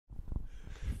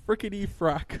Frickety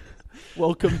frack.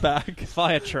 Welcome back.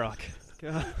 Fire truck.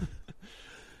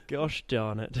 Gosh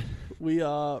darn it. We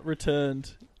are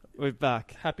returned. We're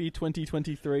back. Happy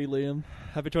 2023, Liam.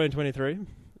 Happy 2023.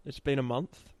 It's been a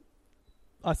month.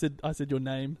 I said your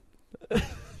name.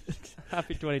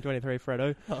 Happy 2023,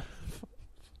 Fredo. Oh.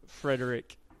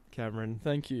 Frederick Cameron.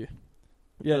 Thank you.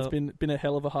 Yeah, it's been a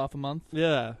hell of a half a month.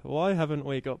 Yeah. Why haven't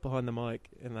we got behind the mic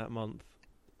in that month?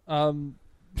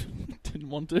 Didn't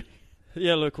want to.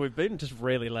 Yeah, look, we've been just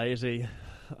really lazy.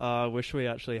 Wish we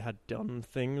actually had done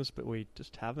things, but we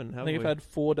just haven't, have we? I think I've had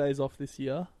 4 days off this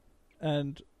year,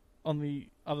 and on the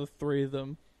other 3 of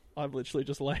them, I've literally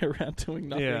just lay around doing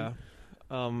nothing. Yeah.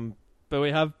 But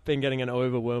we have been getting an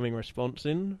overwhelming response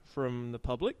in from the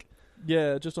public.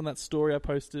 Yeah, just on that story I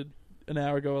posted an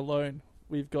hour ago alone,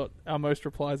 we've got our most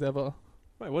replies ever.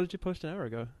 Wait, what did you post an hour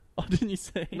ago? Oh, didn't you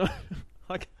see? No.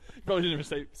 Probably didn't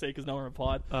even see because no one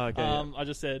replied. Oh, okay. Yeah. I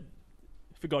just said,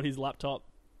 forgot his laptop,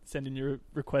 send in your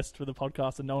request for the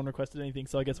podcast, and no one requested anything,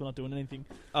 so I guess we're not doing anything.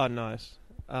 Oh, nice.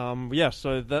 Yeah,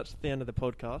 so that's the end of the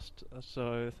podcast.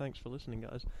 So thanks for listening,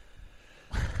 guys.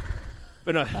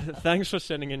 But no, thanks for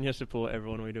sending in your support,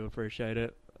 everyone. We do appreciate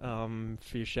it. A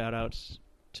few shout-outs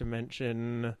to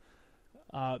mention.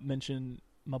 Mention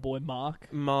my boy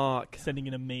Mark. Sending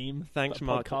in a meme. Thanks,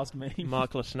 Mark. Podcast meme.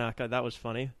 Mark Lasnacker. That was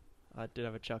funny. I did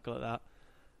have a chuckle at that.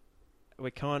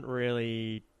 We can't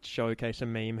really showcase a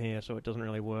meme here, so it doesn't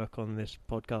really work on this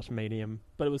podcast medium.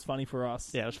 But it was funny for us.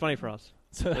 Yeah, it was funny for us.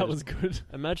 So that was good.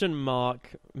 Imagine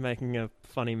Mark making a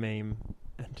funny meme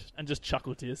and just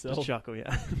chuckle to yourself. Just chuckle,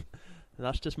 yeah.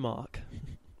 That's just Mark.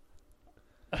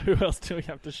 Who else do we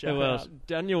have to shout out?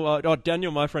 Daniel.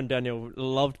 Daniel, my friend Daniel,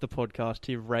 loved the podcast.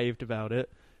 He raved about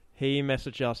it. He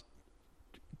messaged us.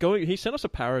 He sent us a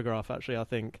paragraph, actually, I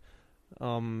think.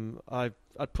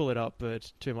 I'd pull it up, but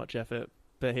it's too much effort.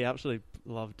 But he absolutely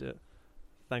loved it.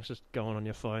 Thanks for going on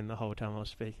your phone the whole time I was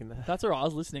speaking there. That's all right. I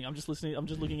was listening. I'm just listening. I'm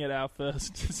just looking at our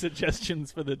first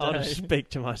suggestions for the day. I'll just speak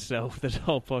to myself this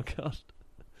whole podcast.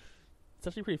 It's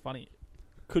actually pretty funny.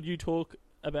 Could you talk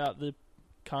about the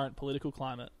current political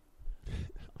climate?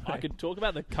 I could talk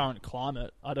about the current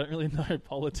climate. I don't really know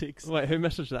politics. Wait, who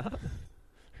messaged that?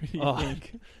 Who do you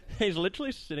think? He's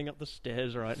literally sitting up the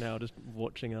stairs right now just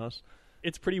watching us.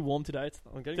 It's pretty warm today. It's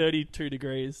 32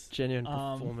 degrees. Genuine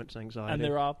performance anxiety. And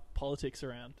there are politics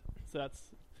around. So that's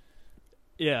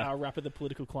our wrap of the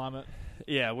political climate.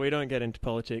 Yeah, we don't get into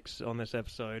politics on this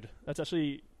episode. That's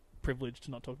actually privileged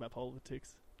to not talk about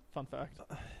politics. Fun fact.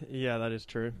 Yeah, that is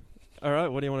true. All right,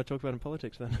 what do you want to talk about in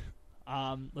politics then?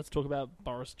 Let's talk about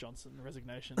Boris Johnson, the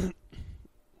resignation.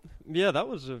 Yeah, that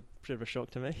was a bit of a shock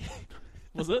to me.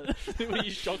 Was it? Were you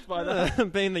shocked by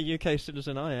that? Being the UK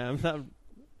citizen I am,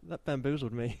 that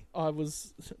bamboozled me. I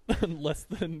was less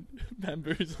than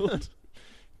bamboozled.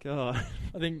 God.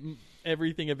 I think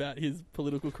everything about his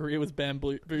political career was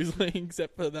bamboozling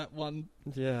except for that one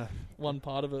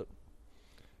part of it.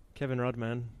 Kevin Rudd,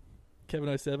 man.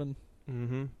 Kevin 07.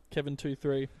 Mm-hmm. Kevin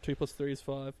 23. 2 plus 3 is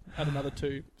 5. Add another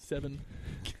 2. 7.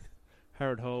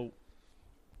 Harold Holt.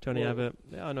 Tony Abbott.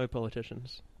 Yeah, I know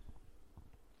politicians.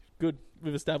 Good.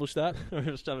 We've established that. We've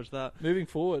established that. Moving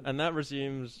forward. And that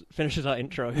finishes our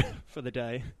intro for the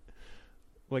day.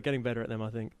 We're getting better at them,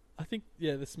 I think.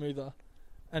 They're smoother.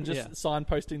 And just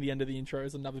signposting the end of the intro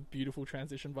is another beautiful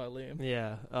transition by Liam.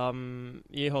 Yeah.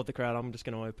 You hold the crowd. I'm just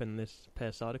going to open this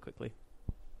pear cider quickly.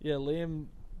 Yeah, Liam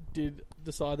did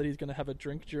decide that he's going to have a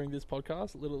drink during this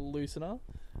podcast, a little loosener.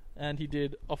 And he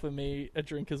did offer me a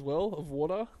drink as well of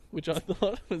water, which I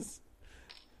thought was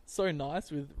so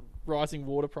nice with rising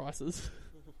water prices.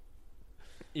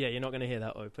 Yeah, you're not going to hear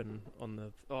that open on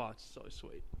the... Oh, it's so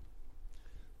sweet.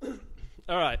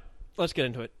 All right, let's get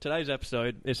into it. Today's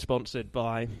episode is sponsored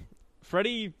by...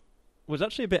 Freddie was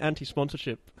actually a bit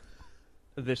anti-sponsorship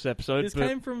this episode. This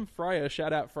came from Freya.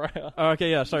 Shout out Freya. Oh,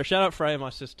 okay, yeah. So shout out Freya,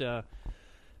 my sister.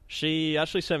 She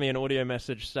actually sent me an audio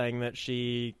message saying that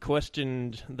she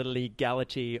questioned the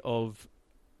legality of...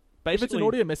 Basically, if it's an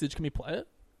audio message, can we play it?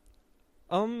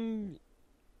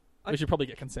 We should probably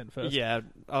get consent first. Yeah.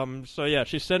 So yeah,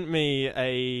 she sent me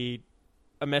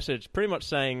a message pretty much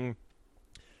saying,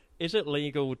 is it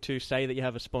legal to say that you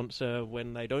have a sponsor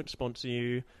when they don't sponsor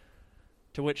you?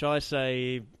 To which I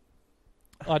say...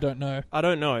 I don't know. I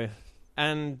don't know.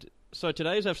 And so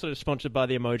today's episode is sponsored by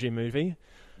the Emoji Movie.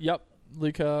 Yep.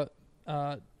 Luca,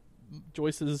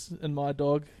 Joyce's and my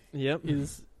dog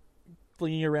is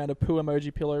flinging around a poo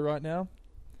emoji pillow right now.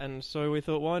 And so we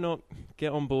thought, why not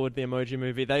get on board the Emoji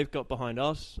Movie? They've got behind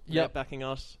us. They're backing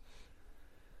us.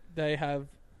 They have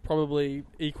probably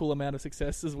equal amount of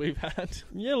success as we've had.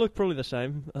 Yeah, look, probably the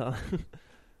same. At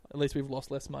least we've lost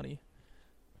less money.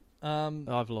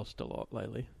 I've lost a lot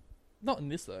lately. Not in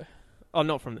this though. Oh,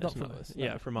 not from this. Not from no. this, no.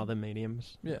 Yeah, from other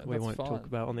mediums. Yeah, we that's won't fine. talk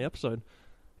about on the episode.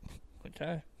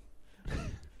 Okay.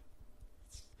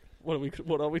 What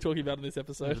are we talking about in this It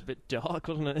was episode? a bit dark,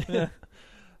 wasn't it? Yeah.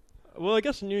 Well, I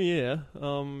guess New Year.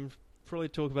 Probably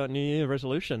talk about New Year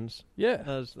resolutions. Yeah.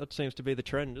 As that seems to be the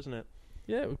trend, isn't it?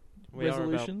 Yeah. We are about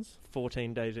Resolutions.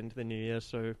 14 days into the New Year,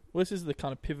 so Well, this is the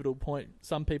kind of pivotal point.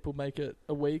 Some people make it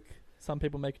a week. Some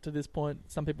people make it to this point.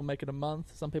 Some people make it a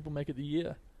month. Some people make it the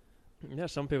year. yeah,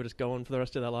 some people just go on for the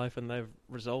rest of their life and they've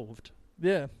resolved.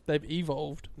 Yeah, they've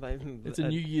evolved. It's a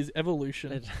New Year's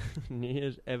evolution. It's New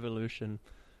Year's evolution.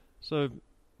 So,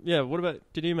 yeah, what about,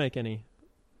 did you make any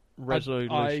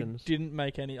resolutions? I didn't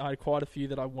make any. I had quite a few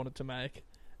that I wanted to make,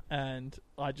 and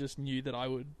I just knew that I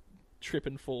would trip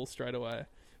and fall straight away,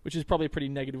 which is probably a pretty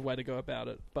negative way to go about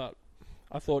it. But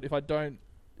I thought if I don't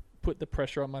put the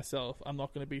pressure on myself, I'm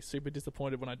not going to be super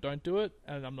disappointed when I don't do it,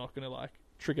 and I'm not going to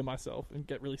trigger myself and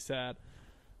get really sad.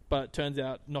 But it turns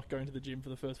out not going to the gym for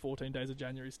the first 14 days of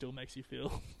January still makes you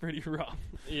feel pretty rough.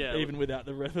 Yeah. Even without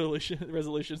the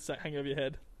resolutions hanging over your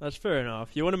head. That's fair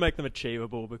enough. You want to make them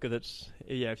achievable because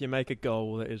if you make a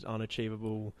goal that is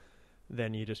unachievable,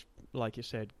 then you just, like you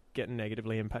said, get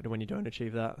negatively impacted when you don't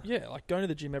achieve that. Yeah, like going to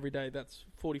the gym every day, that's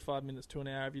 45 minutes to an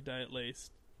hour of your day at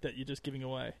least that you're just giving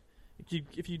away.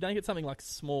 If you make it something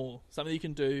small, something you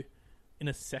can do in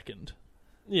a second,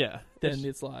 Yeah. then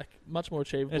it's much more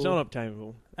achievable. It's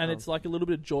unobtainable. And it's a little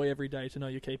bit of joy every day to know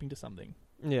you're keeping to something.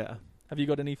 Yeah. Have you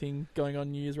got anything going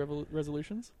on New Year's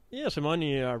resolutions? Yeah, so my New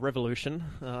Year revolution,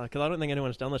 because I don't think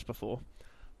anyone's done this before.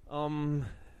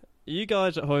 You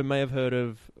guys at home may have heard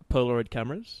of Polaroid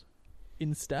cameras.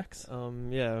 Instax.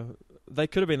 Yeah, they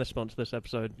could have been the sponsor of this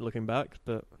episode, looking back,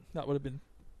 but That would have been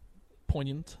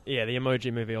poignant. yeah, the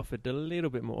Emoji Movie offered a little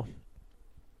bit more.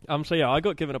 So yeah, I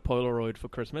got given a Polaroid for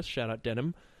Christmas. Shout out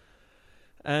Denim.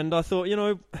 And I thought,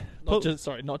 Not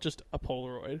just a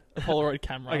Polaroid. A Polaroid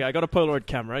camera. Okay, I got a Polaroid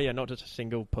camera, yeah, not just a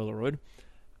single Polaroid.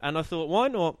 And I thought, why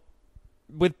not,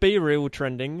 with Be Real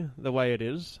trending the way it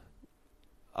is,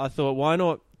 I thought, why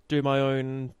not do my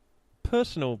own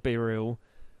personal Be Real?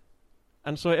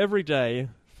 And so every day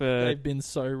for... They've been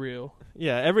so real.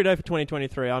 Yeah, every day for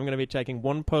 2023, I'm going to be taking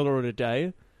one Polaroid a day,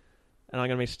 and I'm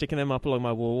going to be sticking them up along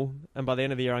my wall, and by the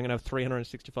end of the year, I'm going to have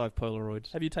 365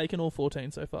 Polaroids. Have you taken all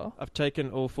 14 so far? I've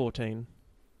taken all 14.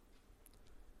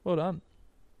 Well done.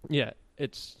 Yeah,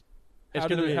 it's How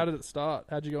going to be... did it start?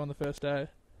 How'd you go on the first day?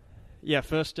 Yeah,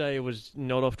 first day was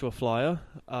not off to a flyer.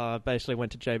 Basically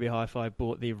went to JB Hi-Fi,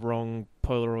 bought the wrong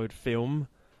Polaroid film,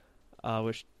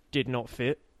 which did not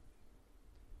fit.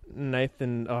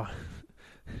 Nathan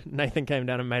came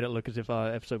down and made it look as if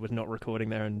our episode was not recording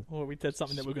there and Or we said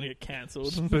something that we're going to get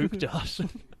cancelled. spooked us.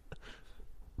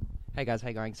 Hey guys, how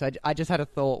you going? So I just had a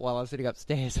thought while I was sitting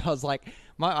upstairs. I was like,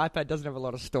 my iPad doesn't have a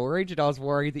lot of storage, and I was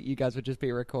worried that you guys would just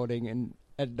be recording and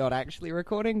not actually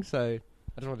recording. So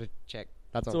I just wanted to check.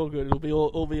 That's It's all. all good. It'll be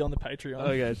all be on the Patreon.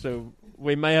 Okay, so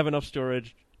we may have enough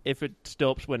storage. If it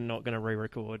stops, we're not going to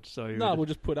re-record. So No, we'll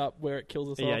just put up where it kills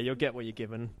us yeah, off. you'll get what you're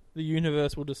given. The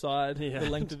universe will decide Yeah.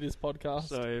 the length of this podcast.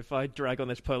 So if I drag on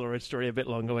this Polaroid story a bit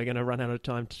longer, we're going to run out of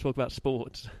time to talk about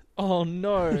sports. Oh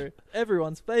no!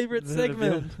 Everyone's favourite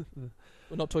segment.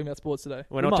 We're not talking about sports today.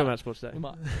 We're We not might. talking about sports today. We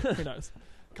might. Who knows?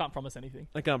 Can't promise anything.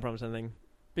 I can't promise anything.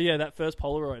 But yeah, that first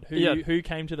Polaroid. Who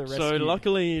came to the rescue? So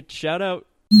luckily, shout out.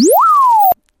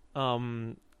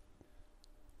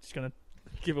 Just gonna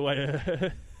give away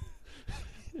a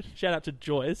shout out to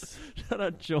Joyce. Shout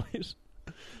out Joyce.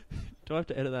 Do I have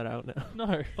to edit that out now?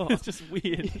 No, Oh. it's just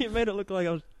weird. You made it look like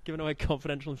I was giving away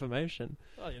confidential information.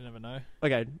 Oh, you never know.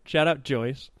 Okay, shout out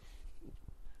Joyce.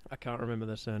 I can't remember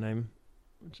the surname.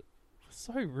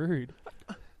 So rude.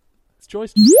 It's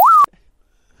Joyce.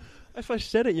 If I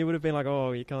said it, you would have been like,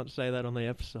 "Oh, you can't say that on the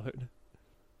episode."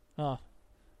 Ah,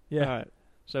 yeah, All right,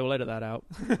 so we'll edit that out.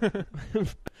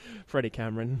 Freddie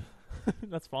Cameron.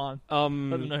 that's fine. I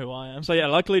don't Um. know who I am. So yeah,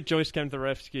 luckily Joyce came to the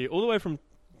rescue all the way from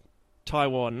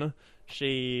Taiwan.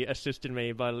 She assisted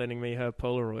me by lending me her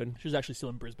Polaroid. She was actually still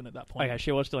in Brisbane at that point. Okay,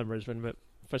 she was still in Brisbane, but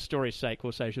for story's sake,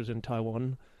 we'll say she was in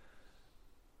Taiwan.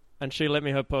 And she lent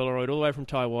me her Polaroid all the way from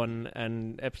Taiwan,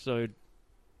 and episode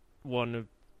 1 of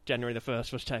January the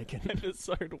 1st was taken.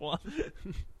 Episode 1.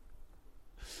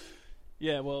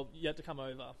 Yeah, well, you had to come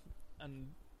over and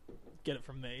get it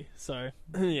from me. So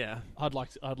Yeah. I'd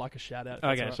like a shout out. if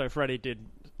that's Okay, all right. so Freddie did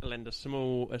lend a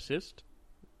small assist.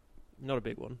 Not a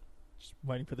big one. Just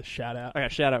waiting for the shout out. Okay,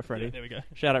 shout out Freddie. Yeah, there we go.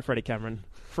 Shout out Freddie Cameron.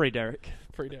 Free Derek.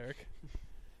 Free Derek.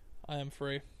 I am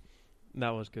free. That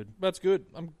was good. That's good.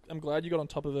 I'm glad you got on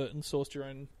top of it and sourced your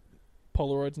own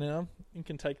Polaroids now and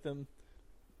can take them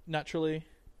naturally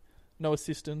No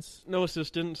assistance. No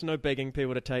assistance, no begging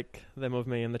people to take them of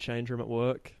me in the change room at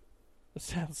work. That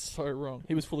sounds so wrong.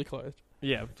 He was fully clothed.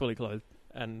 Yeah, fully clothed.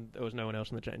 And there was no one else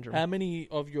in the change room. How many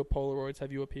of your Polaroids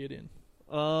have you appeared in?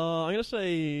 I'm going to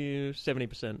say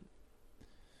 70%.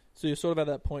 So you're sort of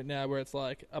at that point now where it's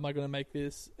like, am I going to make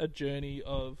this a journey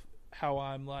of how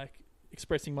I'm like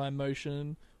expressing my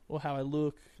emotion or how I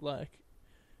look? Like,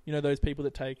 you know, those people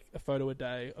that take a photo a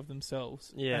day of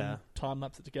themselves and time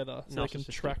lapse it together so they can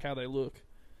track how they look.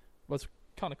 Well, it's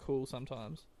kind of cool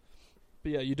sometimes.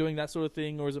 But yeah, you're doing that sort of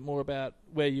thing, or is it more about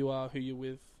where you are, who you're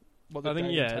with? What the I think,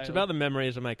 day yeah, entailed? it's about the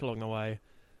memories I make along the way.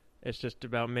 It's just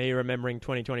about me remembering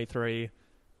 2023,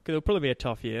 because it'll probably be a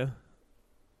tough year.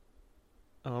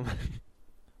 Why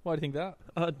do you think that?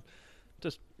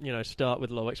 Just, start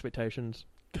with low expectations.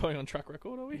 Going on track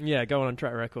record, are we? Yeah, going on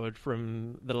track record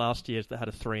from the last years that had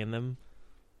a 3 in them,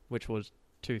 which was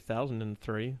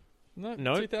 2003. No,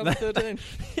 No? 2013.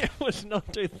 It was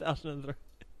not 2003.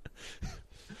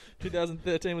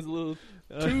 2013 was a little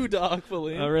too dark for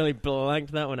Liam. I really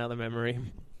blanked that one out of the memory.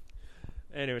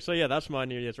 Anyway, so yeah, that's my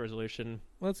New Year's resolution.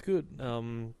 Well, that's good.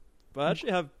 But I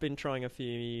actually have been trying a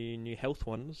few new health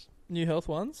ones. New health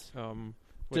ones?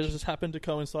 Did it just happen to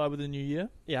coincide with the new year?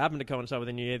 Yeah, it happened to coincide with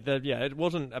the new year. It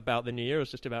wasn't about the new year. It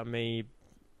was just about me.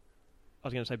 I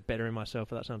was going to say bettering myself,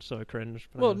 but that sounds so cringe.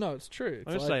 Well, no, it's true.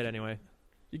 I'm going to say it anyway.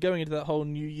 You're going into that whole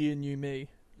new year, new me.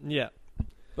 Yeah.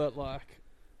 But like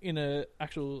in a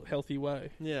actual healthy way.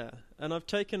 Yeah, and I've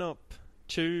taken up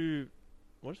 2...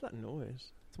 What is that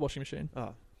noise? It's a washing machine.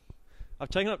 Oh. I've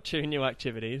taken up 2 new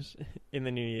activities in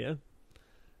the new year.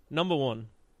 Number 1,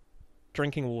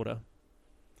 drinking water.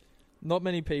 Not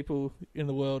many people in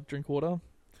the world drink water.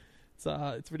 It's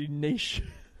a pretty niche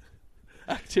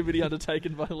activity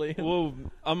undertaken by Liam. Well,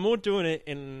 I'm more doing it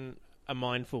in a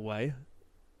mindful way.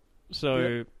 So,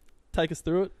 Yep. Take us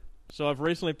through it. So I've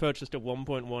recently purchased a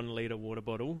 1.1 litre water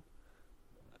bottle.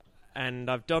 And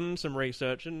I've done some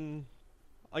research, and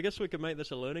I guess we could make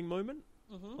this a learning moment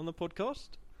on the podcast.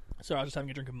 So I was just having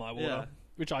a drink of my water,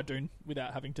 which I do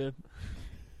without having to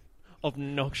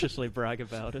obnoxiously brag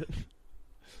about it.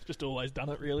 Just always done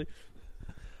it, really.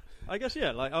 I guess,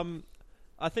 yeah, like,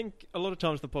 I think a lot of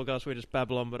times the podcast we just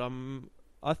babble on, but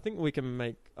I think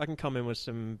I can come in with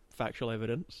some factual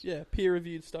evidence. Yeah,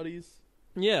 peer-reviewed studies.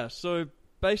 Yeah, so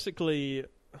basically,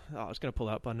 I was going to pull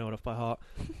that, but I know it off by heart.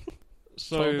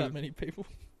 So Told that many people.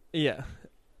 Yeah.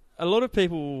 A lot of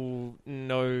people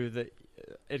know that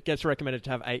it gets recommended to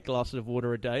have 8 glasses of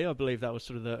water a day. I believe that was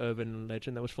sort of the urban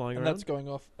legend that was flying And around. that's going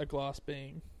off a glass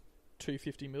being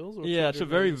 250 mils? Or Yeah, it's a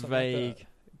very mils or something like vague...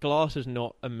 that. Glass is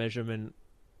not a measurement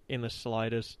in the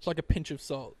slightest. It's like a pinch of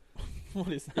salt. What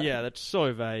is that? Yeah, that's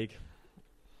so vague.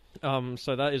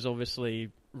 So that is obviously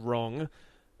wrong.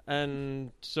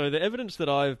 And so the evidence that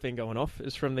I've been going off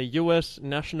is from the US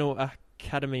National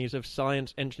Academies of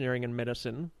Science, Engineering and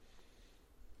Medicine.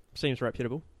 Seems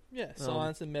reputable. Yeah,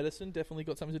 science and medicine definitely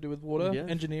got something to do with water. Yeah.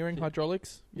 Engineering,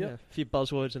 hydraulics. Yep. Yeah, a few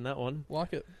buzzwords in that one.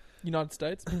 Like it. United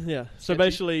States. Yeah. So Sketchy.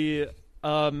 basically,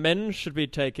 men should be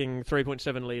taking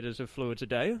 3.7 litres of fluids a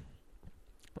day.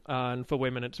 And for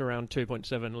women, it's around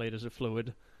 2.7 litres of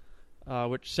fluid.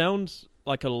 Which sounds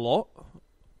like a lot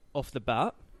off the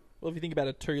bat. Well, if you think about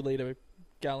a 2 litre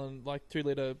gallon, like 2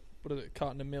 litre,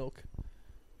 carton of milk,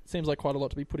 it seems like quite a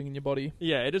lot to be putting in your body.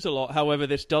 Yeah, it is a lot. However,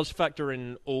 this does factor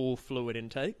in all fluid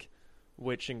intake,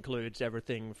 which includes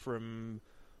everything from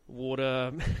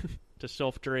water to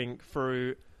soft drink,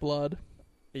 fruit. Blood.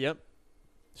 Yep.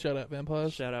 Shout out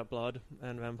vampires. Shout out blood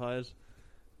and vampires.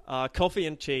 Coffee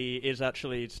and tea is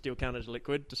actually still counted as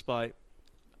liquid, despite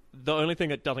the only thing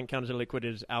that doesn't count as a liquid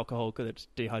is alcohol because it's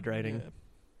dehydrating. Yeah.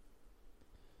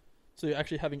 So you're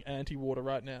actually having anti-water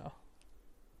right now.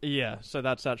 Yeah, so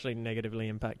that's actually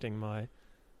negatively impacting my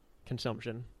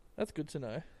consumption. That's good to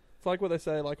know. It's like what they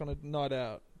say, like on a night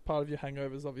out, part of your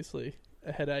hangover is obviously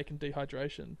a headache and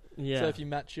dehydration. Yeah. So if you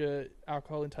match your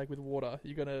alcohol intake with water,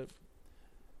 you're going to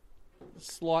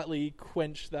slightly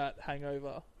quench that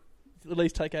hangover. At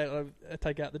least take out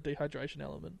the dehydration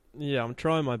element. Yeah, I'm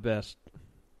trying my best.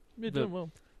 You're doing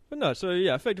well. But no, so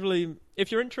yeah, effectively,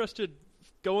 if you're interested,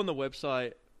 go on the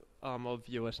website of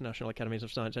US National Academies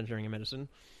of Science, Engineering and Medicine.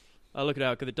 Look it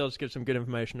out because it does give some good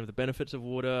information of the benefits of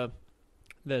water.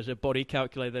 There's a body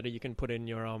calculator that you can put in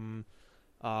your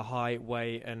height,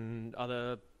 weight, and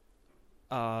other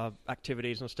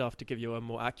activities and stuff to give you a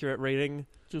more accurate reading.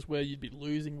 Just where you'd be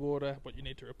losing water, what you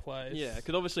need to replace. Yeah,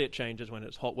 because obviously it changes when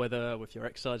it's hot weather, if you're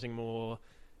exercising more.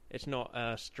 It's not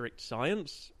a strict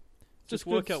science. Just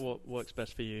work out what works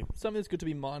best for you. Something that's good to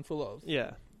be mindful of.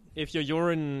 Yeah. If your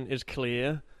urine is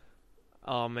clear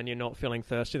and you're not feeling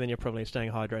thirsty, then you're probably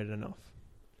staying hydrated enough.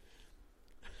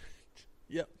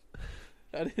 Yep.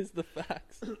 That is the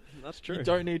facts. That's true. You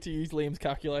don't need to use Liam's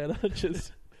calculator.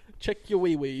 Just check your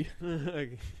wee-wee.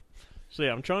 Okay. So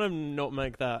yeah, I'm trying to not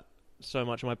make that so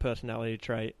much of my personality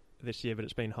trait this year, but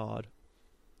it's been hard.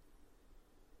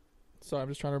 Sorry, I'm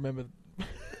just trying to remember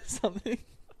something.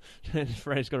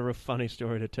 Freddie's got a real funny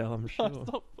story to tell, I'm sure.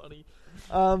 That's not funny.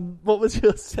 What was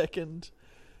your second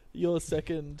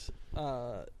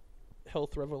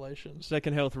health revelation?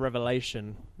 Second health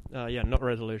revelation. Yeah, not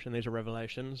resolution. These are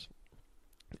revelations.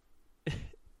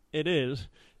 It is.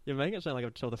 You're making it sound like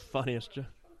I've told the funniest joke.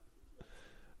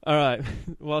 All right.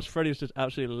 Whilst Freddie's just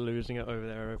absolutely losing it over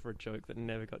there over a joke that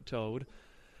never got told.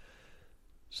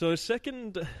 So,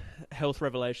 second health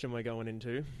revelation we're going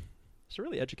into. It's a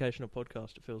really educational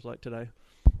podcast, it feels like, today.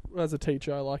 As a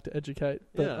teacher, I like to educate,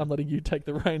 but Yeah. I'm letting you take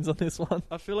the reins on this one.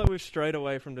 I feel like we've strayed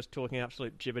away from just talking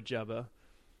absolute jibber-jabber,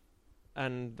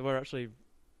 and we're actually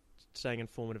saying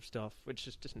informative stuff, which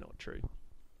is just not true.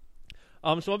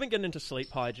 So I've been getting into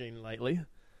sleep hygiene lately.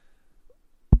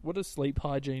 What does sleep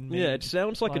hygiene mean? Yeah, it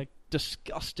sounds like a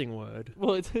disgusting word.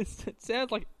 Well, it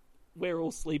sounds like we're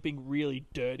all sleeping really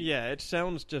dirty. Yeah, it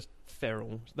sounds just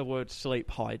feral, the word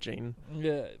sleep hygiene.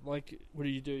 Yeah, like, what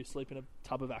do? Sleep in a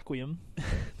tub of Aquium?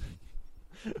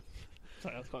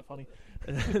 Sorry, that's quite funny.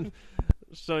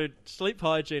 So sleep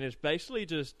hygiene is basically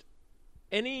just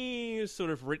any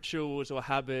sort of rituals or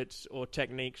habits or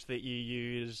techniques that you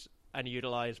use and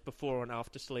utilize before and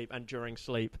after sleep and during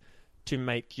sleep to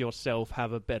make yourself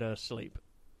have a better sleep.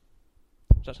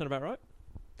 Does that sound about right?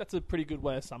 That's a pretty good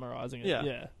way of summarising it.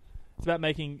 Yeah. It's about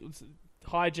making...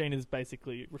 Hygiene is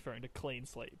basically referring to clean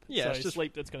sleep. Yeah, so it's just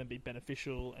sleep that's going to be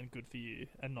beneficial and good for you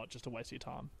and not just a waste of your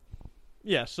time.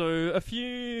 Yeah, so a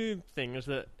few things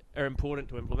that are important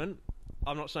to implement.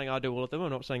 I'm not saying I do all of them. I'm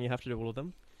not saying you have to do all of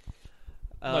them.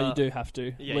 No, you do have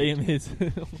to. Yeah, Liam is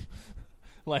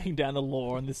laying down the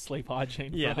law on this sleep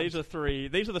hygiene. Yeah, front.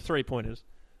 these are the 3 pointers.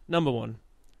 Number 1,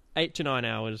 8 to 9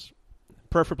 hours,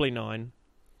 preferably 9.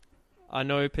 I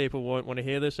know people won't want to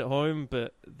hear this at home,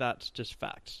 but that's just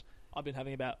facts. I've been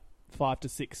having about 5 to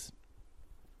 6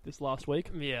 this last week.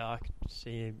 Yeah, I can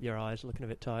see your eyes looking a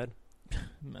bit tired.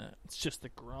 Man, it's just the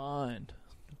grind.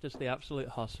 Just the absolute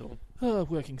hustle.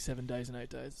 Working 7 days and 8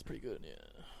 days. It's pretty good,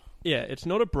 yeah. Yeah, it's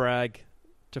not a brag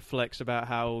to flex about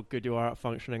how good you are at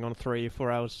functioning on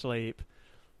 3-4 hours sleep.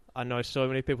 I know so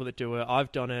many people that do it.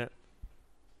 I've done it.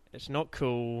 It's not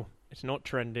cool. It's not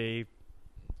trendy.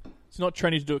 It's not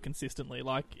trendy to do it consistently.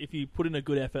 Like, if you put in a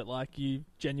good effort, like, you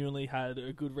genuinely had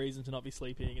a good reason to not be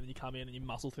sleeping, and then you come in and you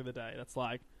muscle through the day, that's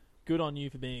like, good on you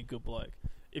for being a good bloke.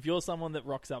 If you're someone that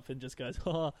rocks up and just goes,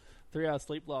 3 hours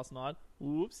sleep last night,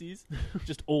 whoopsies,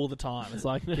 just all the time. It's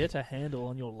like, get a handle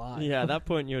on your life. Yeah, at that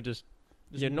point you're just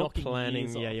you're not knocking planning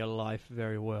years off. your life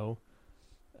very well.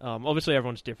 Obviously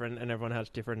everyone's different and everyone has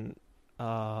different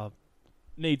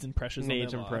Needs and pressures.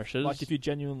 needs on and their life. pressures. Like, if you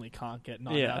genuinely can't get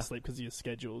 9 Yeah. hours sleep because of your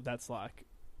schedule, that's like,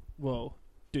 well,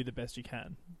 do the best you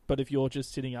can. But if you're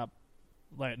just sitting up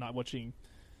late at night watching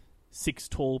 6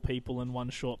 tall people and 1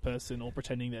 short person, or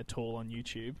pretending they're tall on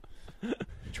YouTube,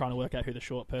 trying to work out who the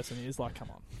short person is, like, come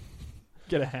on,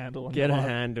 get a handle on Get your a life.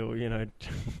 handle, you know.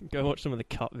 Go watch some of the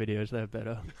cut videos, they're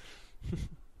better.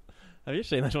 Have you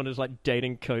seen this one? It's like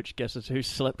dating coach guesses who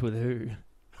slept with who.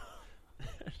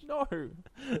 No,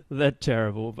 They're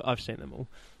terrible, but I've seen them all.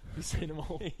 you've seen them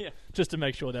all. Yeah. Just to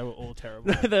make sure they were all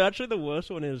terrible. They're actually the worst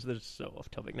one is that's so off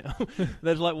topic now.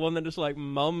 There's like one that just like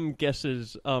mum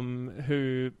guesses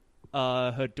who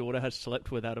her daughter has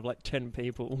slept with out of like 10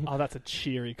 people. Oh, that's a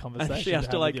cheery conversation. And she has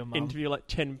to like with your mum. interview like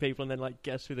 10 people and then like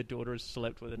guess who the daughter has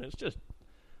slept with, and it's just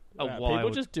a Wow, wild. People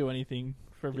just do anything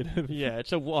for a bit of Yeah,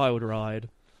 it's a wild ride.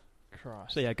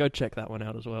 Christ. So yeah, go check that one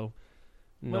out as well.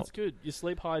 Well, that's good. Your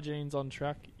sleep hygiene's on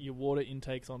track. Your water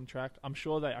intake's on track. I'm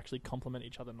sure they actually complement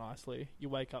each other nicely. You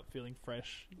wake up feeling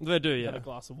fresh. They do, Have yeah. a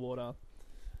glass of water.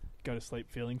 Go to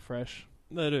sleep feeling fresh.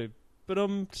 They do. But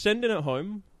send in at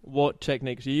home what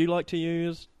techniques you like to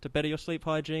use to better your sleep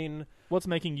hygiene. What's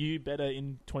making you better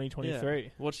in 2023? Yeah.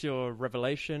 What's your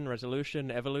revelation, resolution,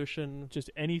 evolution?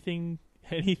 Just anything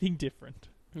different.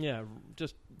 Yeah,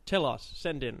 just tell us.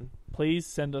 Send in. Please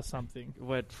send us something.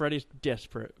 Freddie's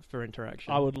desperate for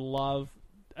interaction. I would love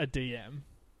a DM.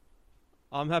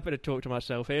 I'm happy to talk to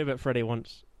myself here, but Freddie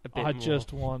wants a bit more. I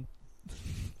just want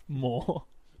more.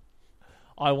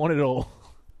 I want it all.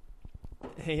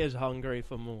 He is hungry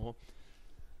for more.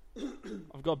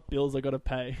 I've got bills I got to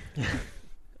pay.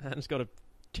 And he's got a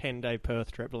 10-day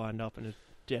Perth trip lined up and is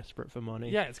desperate for money.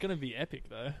 Yeah, it's going to be epic,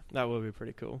 though. That will be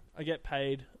pretty cool. I get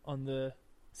paid on the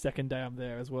second day I'm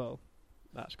there as well.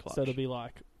 That's clutch. So it'll be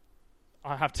like,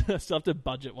 I still have to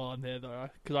budget while I'm there, though,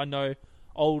 because I know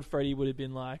Old Freddie would have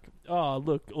been like, oh,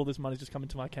 look, all this money's just coming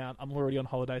to my account. I'm already on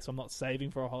holiday, so I'm not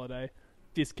saving for a holiday.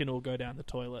 This can all go down the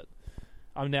toilet.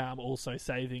 I'm also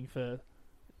saving for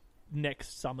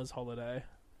next summer's holiday.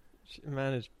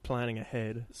 Man is planning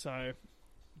ahead. So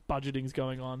budgeting's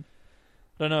going on.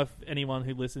 I don't know if anyone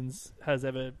who listens has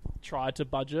ever tried to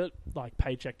budget, like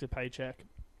paycheck to paycheck,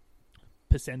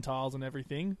 percentiles and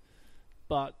everything.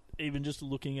 But even just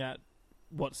looking at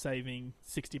what saving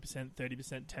 60%,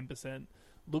 30%, 10%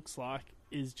 looks like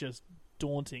is just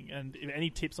daunting. And if any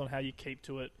tips on how you keep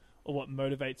to it or what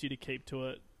motivates you to keep to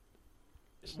it,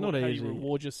 it's not how easy. you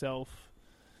reward yourself,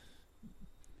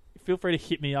 feel free to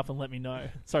hit me up and let me know.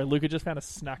 Sorry, Luca just found a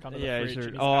snack under the fridge. Sure.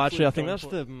 and he's Oh, actually, I think going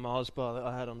that's the Mars bar that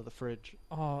I had under the fridge.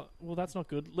 Oh, well, that's not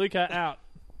good. Luca, out.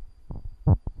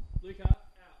 Luca,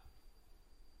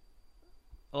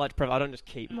 out. I don't just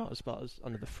keep Mars bars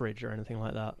under the fridge or anything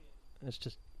like that.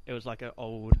 It was like an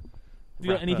old. Have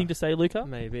you got anything to say, Luca?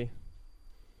 Maybe.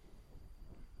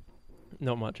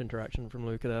 Not much interaction from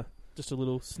Luca there. Just a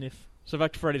little sniff. So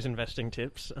back to Freddie's investing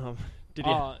tips. Did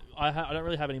you? I don't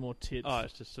really have any more tips. Oh,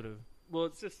 it's just sort of. Well,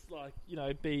 it's just like,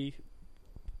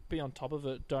 be on top of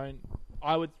it.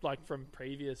 I would, like, from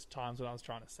previous times when I was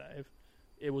trying to save,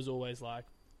 it was always like,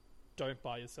 don't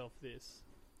buy yourself this.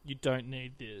 You don't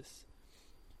need this.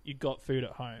 You got food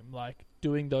at home. Like,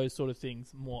 doing those sort of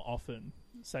things more often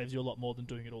saves you a lot more than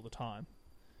doing it all the time.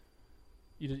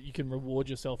 You can reward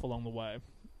yourself along the way.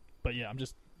 But yeah, I'm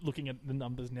just looking at the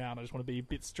numbers now, and I just want to be a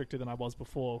bit stricter than I was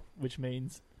before, which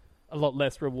means a lot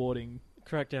less rewarding.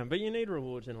 Crackdown. But you need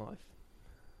rewards in life.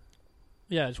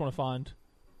 Yeah, I just want to find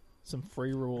some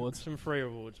free rewards. Some free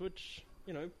rewards, which,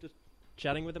 just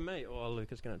chatting with a mate. Oh,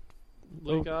 Luca's going to...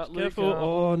 Luca, careful. Luca.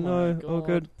 Oh, no. my All God.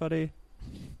 good, buddy.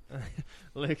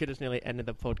 Luca just nearly ended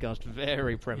the podcast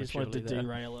very He just prematurely wanted to there.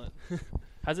 derail it.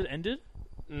 Has it ended?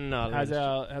 No. How's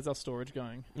our storage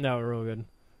going? No, we're all good.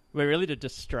 We really did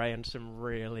just stray in some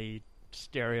really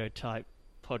stereotype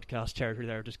podcast territory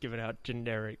there, just giving out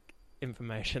generic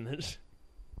information that's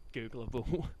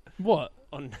Googleable What?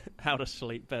 on how to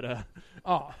sleep better,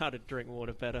 Oh, how to drink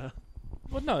water better.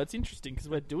 well, no, it's interesting because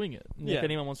we're doing it. And Yeah. If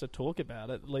anyone wants to talk about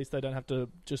it, at least they don't have to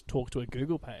just talk to a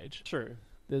Google page. True.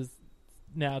 There's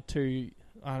now two,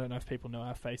 I don't know if people know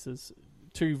our faces,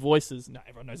 two voices. No,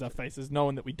 everyone knows our faces. No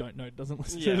one that we don't know doesn't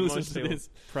listen Yeah, to, most listen to people this.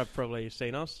 probably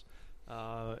seen us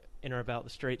in or about the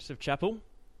streets of Chapel.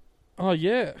 Oh,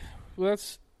 yeah. Well,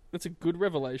 that's a good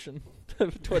revelation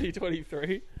of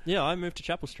 2023 Yeah, I moved to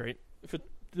Chapel Street for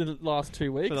the last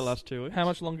 2 weeks. for the last 2 weeks. How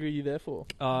much longer are you there for?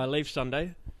 I leave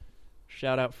Sunday.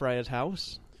 Shout out Freya's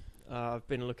house. I've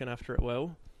been looking after it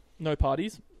well. No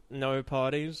parties? No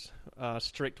parties.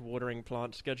 Strict watering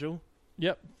plant schedule.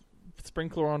 Yep.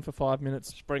 Sprinkler on for 5 minutes.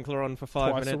 Sprinkler on for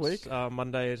 5 Twice a minutes. week?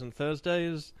 Mondays and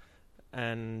Thursdays.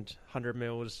 And 100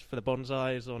 mils for the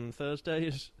bonsais on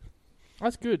Thursdays.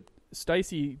 That's good.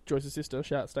 Stacey, Joyce's sister,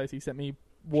 shout out Stacey, sent me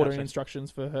watering Stacey. instructions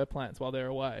for her plants while they're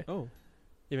away. Oh.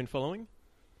 You been following?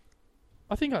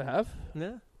 I think I have.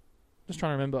 Yeah. Just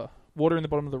trying to remember. Water in the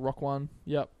bottom of the rock one.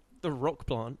 Yep. The rock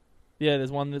plant. Yeah,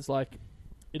 there's one that's like,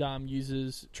 it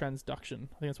uses transduction.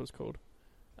 I think that's what it's called.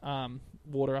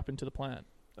 Water up into the plant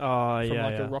Oh, from yeah,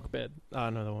 like yeah. a rock bed.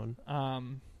 Another one.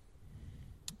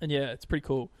 And yeah, it's pretty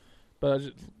cool. But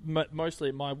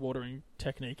mostly my watering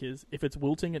technique is if it's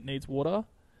wilting, it needs water.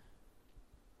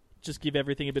 Just give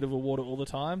everything a bit of a water all the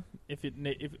time.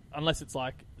 Unless it's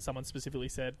like someone specifically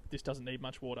said this doesn't need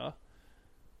much water.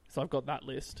 So I've got that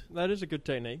list. That is a good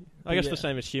technique. I But guess yeah. the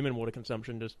same as human water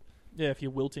consumption. Just Yeah, if you're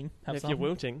wilting, have if some. you're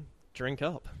wilting, drink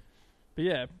up. But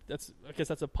yeah, I guess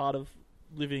that's a part of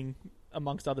living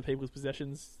amongst other people's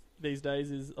possessions these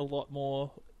days is a lot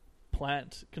more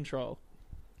plant control.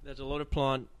 There's a lot of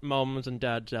plant mums and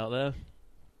dads out there.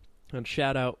 And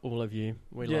shout out all of you.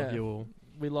 We love you all.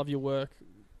 We love your work.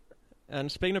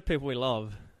 And speaking of people we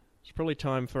love, it's probably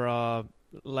time for our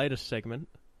latest segment.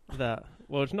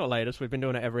 Well, it's not latest. We've been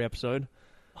doing it every episode.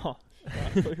 Oh,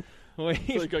 right. We-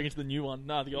 We're going into the new one.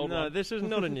 Nah, the old no, one. this is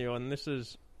not a new one. This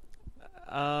is,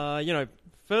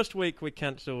 first week we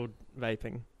cancelled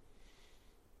vaping.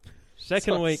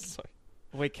 Second week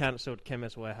we cancelled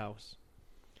Chemist Warehouse.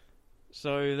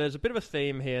 So there's a bit of a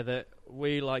theme here that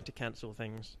we like to cancel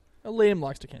things. Liam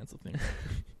likes to cancel things.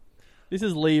 This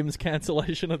is Liam's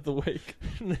cancellation of the week.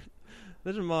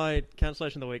 This is my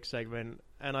cancellation of the week segment,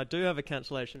 and I do have a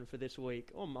cancellation for this week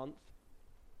or month.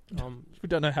 We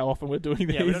don't know how often we're doing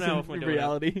these Yeah, we don't know how in often we're doing it.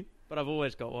 reality. But I've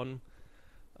always got one.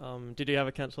 Did you have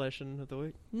a cancellation of the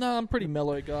week? No, I'm a pretty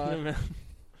mellow guy.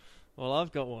 Well,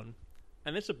 I've got one.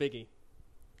 And it's a biggie.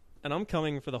 And I'm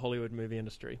coming for the Hollywood movie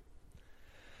industry.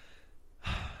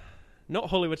 Not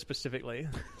Hollywood specifically.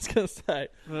 I was going to say,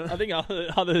 I think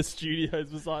other studios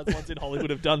besides ones in Hollywood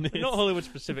have done this. Not Hollywood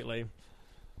specifically.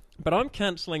 But I'm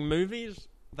cancelling movies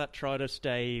that try to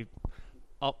stay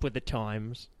up with the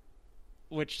times,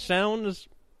 which sounds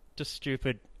just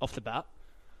stupid off the bat.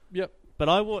 Yep. But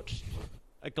I watched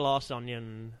A Glass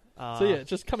Onion. So yeah,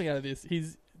 just coming out of this,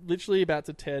 he's literally about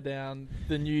to tear down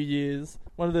the New Year's.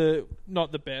 One of the,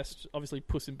 not the best, obviously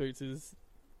Puss in Boots is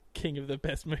king of the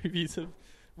best movies of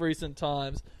recent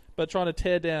times, but trying to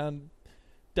tear down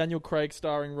Daniel Craig's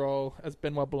starring role as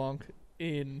Benoit Blanc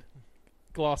in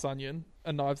Glass Onion,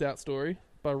 a Knives Out story,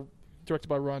 directed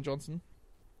by Rian Johnson.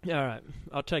 Yeah, alright,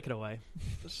 I'll take it away.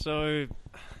 So,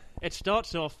 it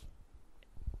starts off,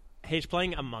 he's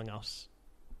playing Among Us.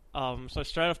 So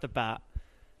straight off the bat,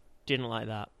 didn't like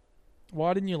that.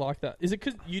 Why didn't you like that? Is it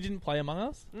because you didn't play Among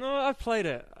Us? No, I played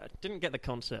it. I didn't get the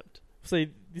concept. See,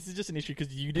 this is just an issue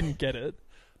because you didn't get it,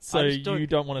 so you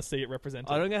don't want to see it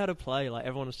represented. I don't know how to play. Like,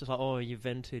 everyone's just like, oh, you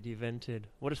vented.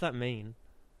 What does that mean?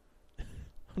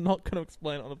 I'm not going to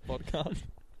explain it on the podcast.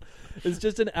 It's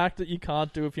just an act that you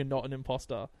can't do if you're not an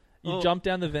imposter. You jump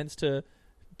down the vents to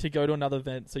go to another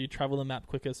vent, so you travel the map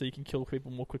quicker, so you can kill people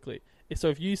more quickly. So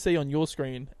if you see on your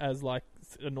screen as a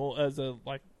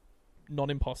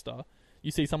non-imposter, you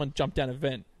see someone jump down a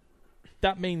vent,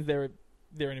 that means they're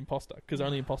an imposter, because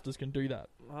only imposters can do that.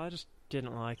 I just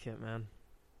didn't like it, man.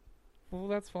 Well,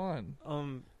 that's fine.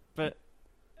 But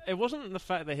it wasn't the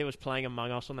fact that he was playing Among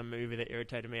Us on the movie that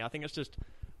irritated me. I think it's just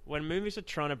when movies are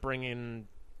trying to bring in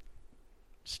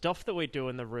stuff that we do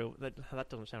in the real... That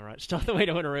doesn't sound right. Stuff that we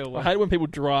do in the real world. I hate when people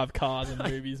drive cars in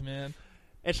movies, man.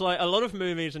 It's like a lot of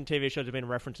movies and TV shows have been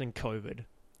referencing COVID.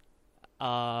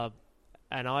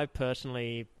 And I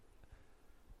personally...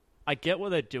 I get what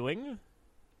they're doing,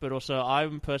 but also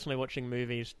I'm personally watching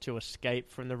movies to escape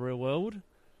from the real world.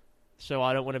 So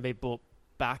I don't want to be brought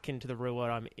back into the real world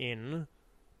I'm in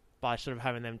by sort of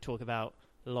having them talk about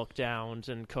lockdowns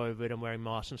and COVID and wearing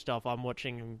masks and stuff. I'm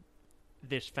watching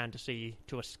this fantasy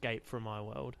to escape from my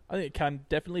world. I think it can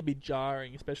definitely be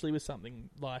jarring, especially with something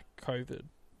like COVID,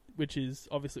 which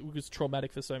was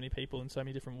traumatic for so many people in so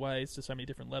many different ways, to so many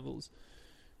different levels.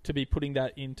 To be putting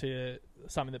that into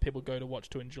something that people go to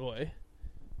watch to enjoy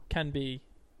can be,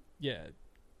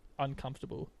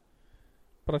 uncomfortable.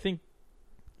 But I think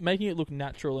making it look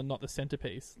natural and not the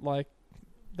centerpiece, like,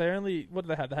 what did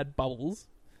they have? They had bubbles.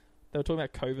 They were talking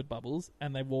about COVID bubbles,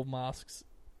 and they wore masks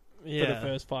for the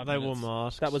first 5 minutes. They wore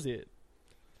masks. That was it.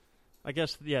 I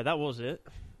guess, that was it.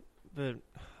 But,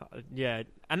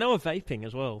 and they were vaping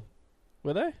as well.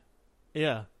 Were they?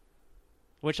 Yeah.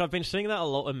 Which I've been seeing that a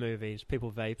lot in movies,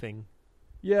 people vaping.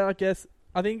 Yeah, I guess.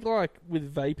 I think, like,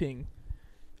 with vaping,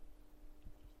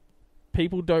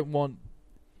 people don't want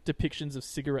depictions of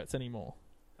cigarettes anymore.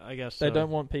 I guess They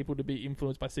don't want people to be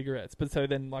influenced by cigarettes. But so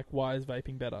then, like, why is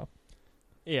vaping better?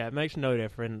 Yeah, it makes no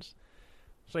difference.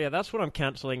 So yeah, that's what I'm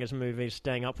cancelling as movies,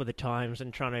 staying up with the times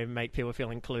and trying to make people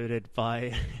feel included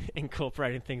by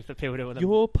incorporating things that people do in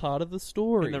You're part of the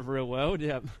story. in the real world.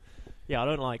 Yeah, I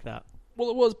don't like that. Well,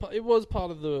 it was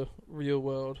part of the real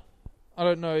world. I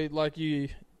don't know, like,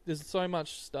 there's so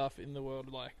much stuff in the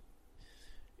world, like,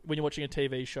 when you're watching a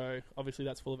TV show, obviously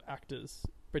that's full of actors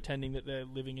pretending that they're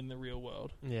living in the real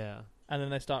world. Yeah. And then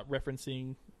they start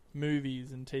referencing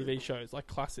movies and TV shows, like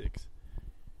classics.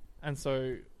 And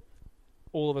so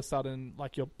all of a sudden,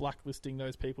 like, you're blacklisting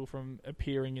those people from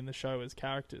appearing in the show as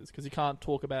characters, because you can't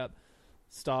talk about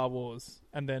Star Wars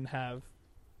and then have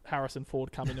Harrison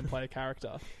Ford come in and play a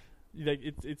character.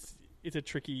 It's a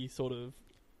tricky sort of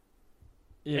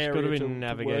area it's got to be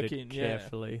navigated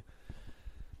carefully. Yeah.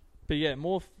 But yeah,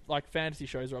 more like fantasy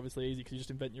shows are obviously easy because you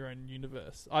just invent your own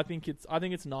universe. I think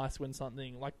it's nice when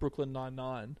something like Brooklyn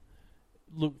Nine-Nine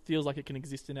feels like it can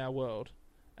exist in our world,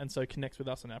 and so connects with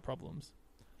us and our problems.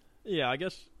 Yeah, I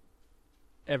guess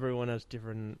everyone has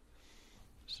different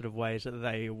sort of ways that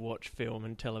they watch film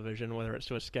and television, whether it's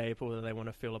to escape or whether they want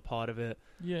to feel a part of it.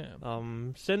 Yeah.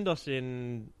 Send us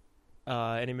in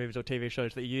any movies or TV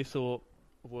shows that you thought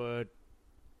were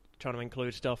trying to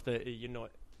include stuff that you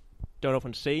don't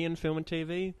often see in film and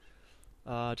TV.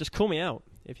 Just call me out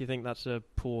if you think that's a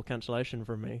poor cancellation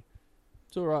from me.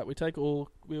 It's all right. We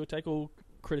will take all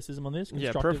criticism on this,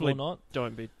 constructive preferably or not.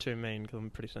 Don't be too mean because I'm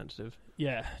pretty sensitive.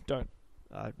 Yeah, don't.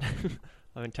 I've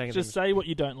been taking just say what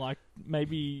you don't like.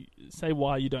 Maybe say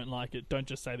why you don't like it. Don't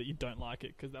just say that you don't like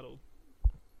it, because that'll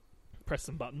press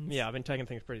some buttons. Yeah, I've been taking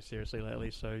things pretty seriously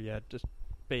lately, so yeah, just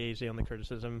be easy on the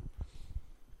criticism.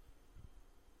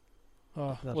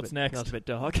 Oh, what's next? That's a bit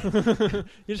dark. You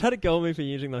just had to go on me for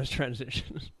using those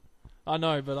transitions. I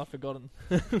know, but I've forgotten.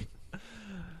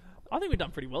 I think we've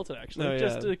done pretty well today, actually. Oh, yeah.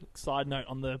 Just a side note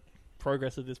on the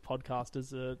progress of this podcast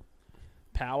as a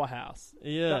powerhouse.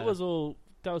 Yeah.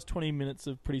 That was 20 minutes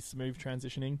of pretty smooth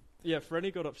transitioning. Yeah, Freddie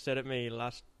got upset at me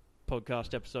last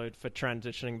podcast episode for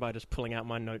transitioning by just pulling out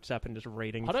my notes app and just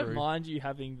reading I through. don't mind you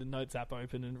having the notes app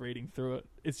open and reading through it.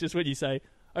 It's just when you say,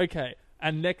 okay,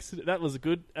 and next, that was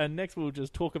good, and next we'll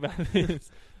just talk about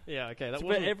this. Yeah, okay. That for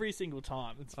wasn't... every single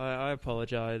time. I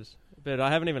apologize, but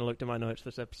I haven't even looked at my notes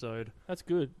this episode. That's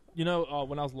good. You know,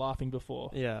 when I was laughing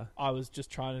before, Yeah. I was just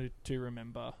trying to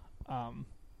remember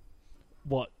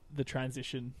what the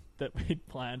transition that we'd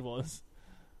planned was.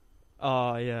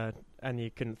 Oh, yeah, and you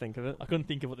couldn't think of it? I couldn't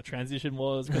think of what the transition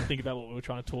was. Couldn't think about what we were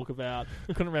trying to talk about.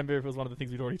 Couldn't remember if it was one of the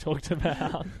things we'd already talked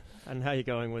about. And how you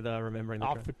going with remembering the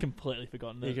I've completely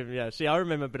forgotten it. yeah, see, I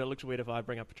remember, but it looks weird if I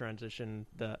bring up a transition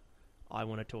that I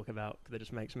want to talk about, because it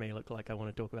just makes me look like I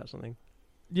want to talk about something.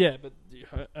 Yeah, but...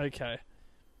 Okay.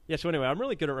 Yeah, so anyway, I'm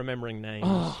really good at remembering names.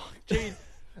 Oh, jeez.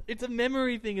 It's a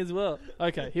memory thing as well.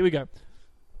 Okay, here we go.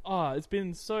 It's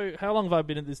been so... How long have I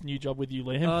been at this new job with you,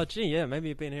 Liam? Gee, yeah, maybe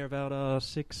you've been here about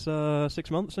 6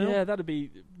 months now? Yeah, that'd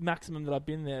be maximum that I've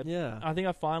been there. Yeah. I think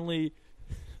I finally,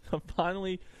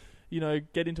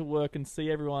 get into work and see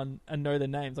everyone and know their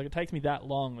names. Like, it takes me that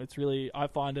long. I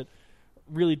find it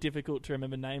really difficult to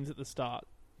remember names at the start.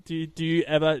 Do you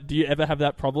ever have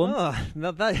that problem?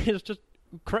 That is just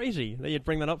crazy that you'd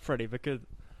bring that up, Freddie, because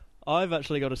I've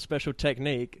actually got a special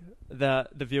technique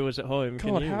that the viewers at home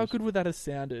can use. How good would that have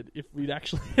sounded if I'd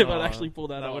actually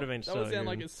pulled that off? That would have been That so would sound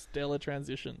good. like a stellar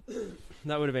transition.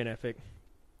 That would have been epic.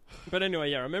 But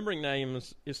anyway, yeah, remembering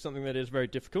names is something that is very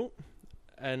difficult.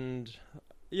 And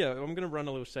yeah, I'm going to run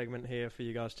a little segment here for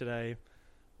you guys today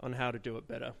on how to do it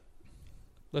better.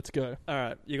 Let's go. All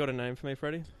right, you got a name for me,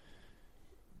 Freddie?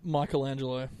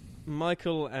 Michelangelo.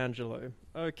 Michelangelo.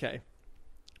 Okay.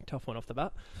 Tough one off the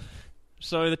bat.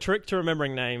 So the trick to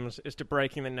remembering names is to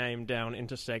breaking the name down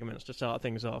into segments to start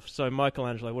things off. So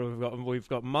Michelangelo, what have we got? We've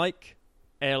got Mike,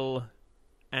 L,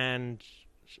 and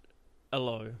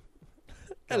Hello.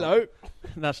 Hello.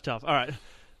 That's tough. All right.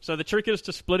 So the trick is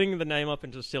to splitting the name up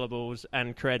into syllables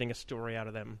and creating a story out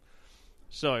of them.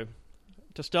 So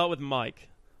to start with Mike,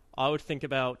 I would think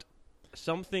about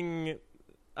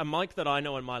a Mike that I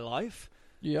know in my life.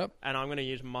 Yep. And I'm going to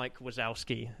use Mike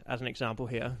Wazowski as an example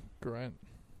here. Great.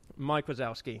 Mike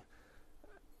Wazowski.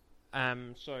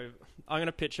 So I'm going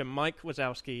to picture Mike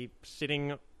Wazowski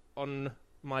sitting on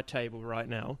my table right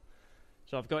now.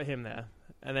 So I've got him there.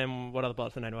 And then what other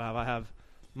parts of the name do I have? I have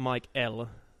Mike L.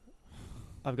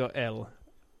 I've got L.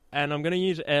 And I'm going to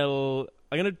use L.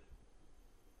 I'm going to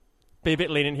be a bit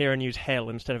lenient here and use hell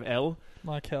instead of L.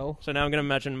 Mike Hell. So now I'm going to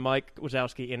imagine Mike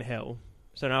Wazowski in hell.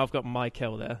 So now I've got Mike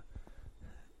Hell there.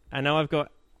 And now I've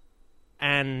got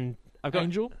Angel?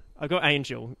 I've got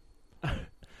Angel.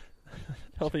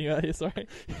 Helping you out here, sorry.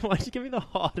 Why did you give me the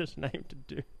hardest name to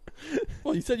do?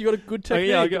 Well, you said you got a good Oh,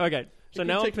 technique. yeah, okay. So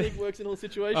now technique works in all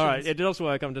situations. all right, it does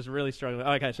work. I'm just really struggling.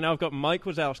 Okay, so now I've got Mike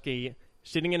Wazowski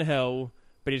sitting in hell,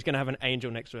 but he's going to have an angel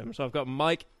next to him. So I've got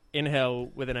Mike in hell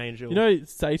with an angel. You know,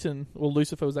 Satan or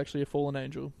Lucifer was actually a fallen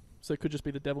angel, so it could just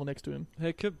be the devil next to him.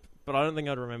 It could, but I don't think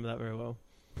I'd remember that very well.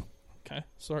 Okay,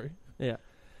 sorry. Yeah,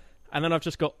 and then I've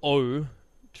just got O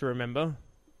to remember.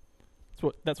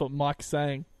 That's what Mike's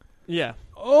saying. Yeah.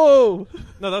 Oh!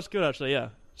 No, that's good actually. Yeah.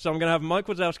 So I'm going to have Mike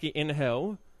Wazowski in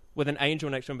hell with an angel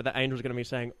next to him, but the angel's going to be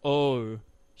saying "Oh."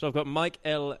 So I've got Mike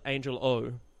L. Angel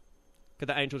O.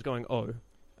 Because the angel's going "Oh."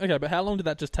 Okay, but how long did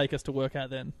that just take us to work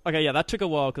out then? Okay, yeah, that took a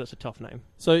while because it's a tough name.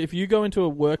 So if you go into a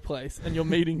workplace and you're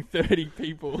meeting 30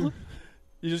 people,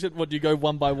 you just do you go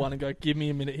one by one and go, give me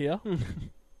a minute here?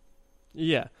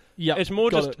 Yeah. Yeah. It's more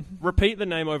just repeat the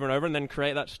name over and over and then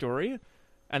create that story.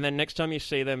 And then next time you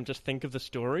see them, just think of the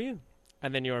story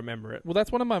and then you'll remember it. Well,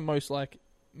 that's one of my most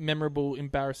memorable,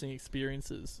 embarrassing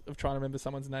experiences of trying to remember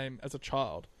someone's name as a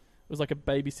child. It was like a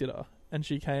babysitter, and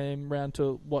she came round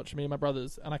to watch me and my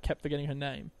brothers, and I kept forgetting her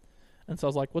name. And so I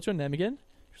was like, "What's your name again?"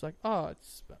 She was like, "Oh,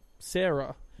 it's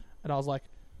Sarah." And I was like,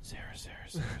 Sarah.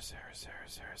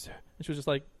 And she was just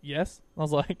like, "Yes." And I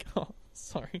was like, "Oh,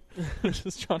 sorry. I'm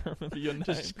just trying to remember your name."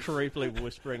 Just creepily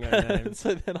whispering her name.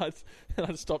 So then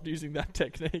I stopped using that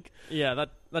technique. Yeah,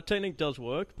 that technique does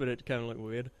work, but it can look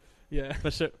weird. Yeah.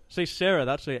 But see, Sarah,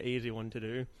 that's an easy one to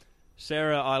do.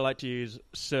 Sarah, I like to use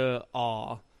Sir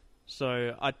R.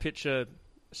 So I'd picture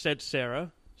said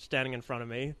Sarah standing in front of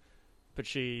me, but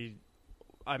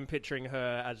I'm picturing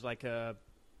her as like a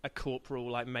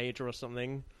corporal, like major or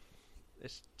something.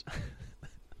 It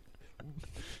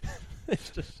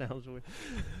just sounds weird.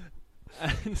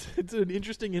 And it's an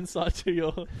interesting insight to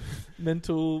your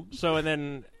mental... So, and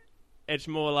then it's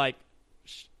more like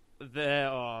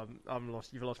I'm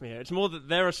lost. You've lost me here. It's more that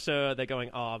they're a sir, they're going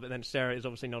but then Sarah is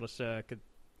obviously not a sir.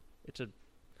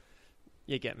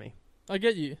 You get me. I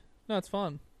get you. No, it's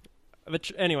fun.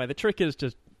 Anyway, the trick is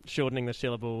just shortening the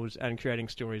syllables and creating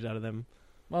stories out of them.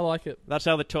 I like it. That's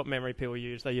how the top memory people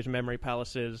use. They use memory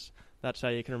palaces. That's how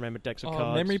you can remember decks of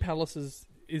cards. Memory palaces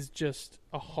is just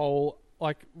a whole...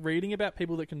 Like, reading about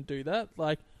people that can do that,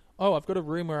 like, I've got a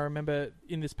room where I remember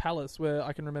in this palace where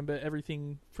I can remember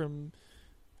everything from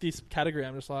this category.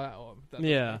 I'm just like, that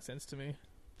doesn't make sense to me.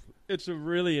 It's a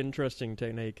really interesting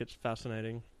technique. It's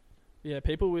fascinating. Yeah,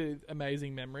 people with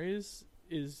amazing memories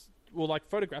like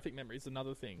photographic memory is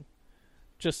another thing.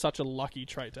 Just such a lucky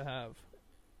trait to have.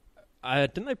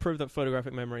 Didn't they prove that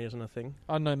photographic memory isn't a thing?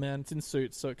 I don't know, man. It's in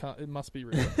Suits, so it must be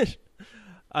real.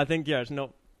 I think, it's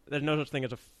not... There's no such thing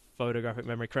as a photographic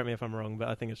memory. Correct me if I'm wrong, but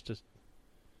I think it's just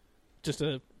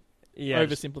a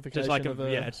oversimplification just like of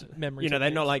a memory. They're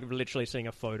not like literally seeing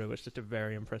a photo. It's just a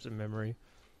very impressive memory.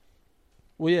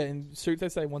 Well, yeah, in Suits they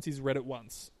say once he's read it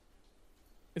once,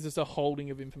 it's just a holding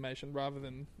of information rather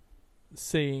than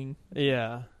seeing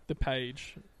the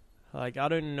page. Like, I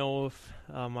don't know if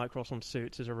Mike Ross on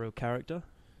Suits is a real character.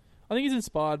 I think he's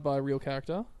inspired by a real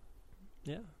character.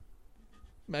 Yeah.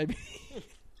 Maybe.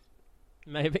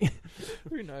 Maybe.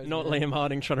 Who knows? Not man. Liam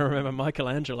Harding trying to remember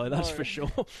Michelangelo, that's No. for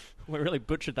sure. We really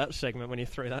butchered that segment when you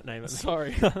threw that name at me.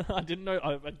 Sorry. I didn't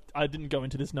know. I didn't go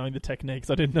into this knowing the techniques.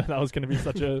 I didn't know that was going to be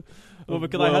such a... Well,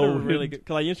 because I had a really good...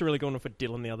 Because I used a really good one for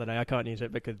Dylan the other day. I can't use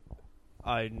it because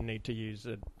I need to use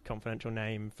a confidential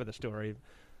name for the story.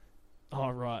 Oh,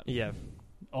 right. Yeah.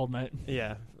 Old mate.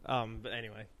 Yeah. But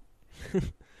anyway.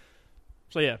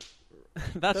 So, yeah.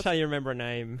 That's how you remember a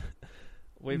name.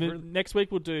 Next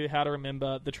week we'll do how to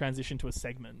remember the transition to a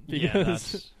segment.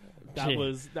 Because that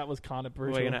was kind of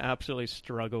brutal. We're going to absolutely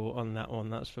struggle on that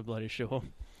one, that's for bloody sure.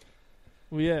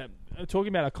 Well, yeah. Talking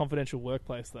about our confidential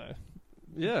workplace, though.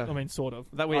 Yeah. I mean, sort of.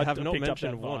 That we have not picked up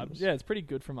mentioned that vibe. once. Yeah, it's pretty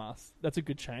good from us. That's a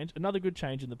good change. Another good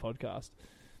change in the podcast.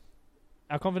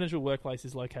 Our confidential workplace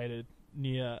is located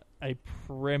near a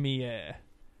premier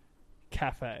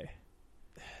cafe.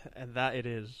 And that it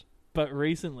is. But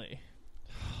recently,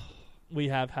 we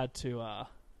have had to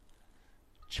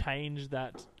change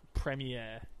that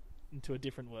premier into a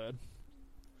different word,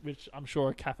 which I'm sure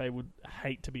a cafe would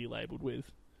hate to be labelled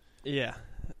with. Yeah.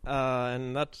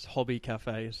 And that's hobby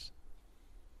cafes.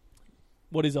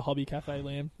 What is a hobby cafe,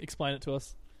 Liam? Explain it to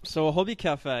us. So a hobby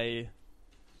cafe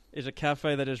is a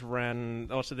cafe that is ran...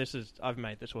 Oh, so this is... I've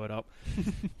made this word up.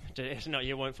 It's not...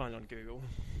 You won't find it on Google.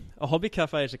 A hobby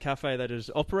cafe is a cafe that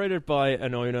is operated by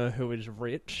an owner who is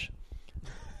rich.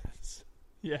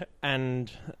 Yeah.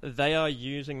 And they are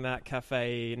using that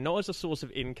cafe not as a source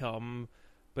of income,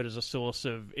 but as a source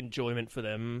of enjoyment for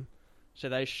them. So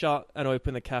they shut and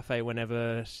open the cafe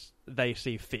whenever they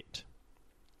see fit.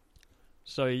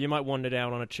 So you might wander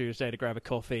down on a Tuesday to grab a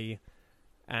coffee,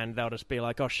 and they'll just be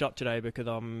like, "Oh, shut today because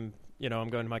I'm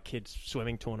going to my kid's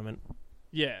swimming tournament."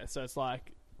 Yeah, so it's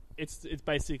like it's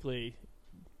basically,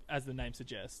 as the name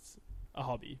suggests, a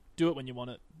hobby. Do it when you want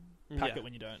it, pack it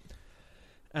when you don't.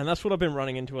 And that's what I've been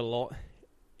running into a lot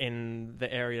in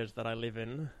the areas that I live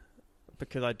in,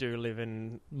 because I do live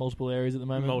in multiple areas at the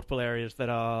moment. Multiple areas that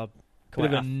are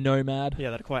quite a nomad. Yeah,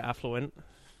 that are quite affluent.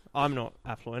 I'm not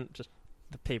affluent, just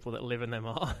the people that live in them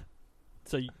are.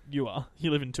 So you are.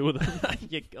 You live in two of them.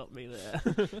 You got me there.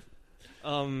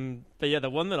 But yeah, the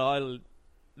one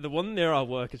near our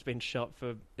work has been shut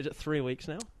for, is it 3 weeks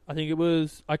now? I think it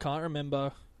was, I can't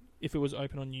remember if it was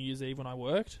open on New Year's Eve when I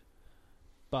worked,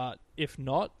 but if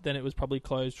not, then it was probably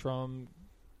closed from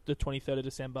the 23rd of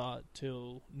December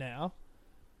till now.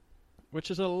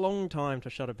 Which is a long time to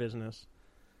shut a business.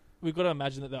 We've got to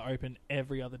imagine that they're open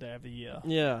every other day of the year.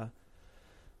 Yeah.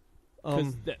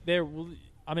 Because they're...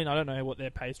 I mean, I don't know what their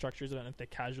pay structure is. I don't know if they're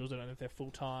casuals. I don't know if they're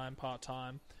full-time,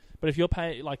 part-time. But if you're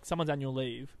paying, like, someone's annual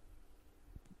leave,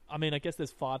 I mean, I guess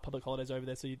there's 5 public holidays over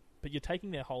there, but you're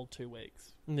taking their whole 2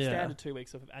 weeks. Yeah. Standard 2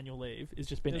 weeks of annual leave is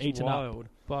just been It's eaten wild.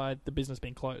 up by the business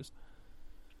being closed.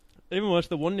 Even worse,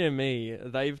 the one near me,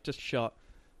 they've just shut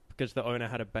because the owner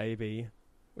had a baby,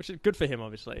 which is good for him,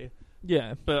 obviously.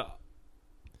 Yeah. But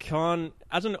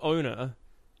as an owner,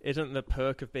 isn't the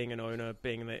perk of being an owner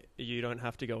being that you don't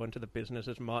have to go into the business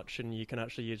as much and you can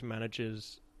actually use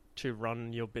managers to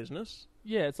run your business?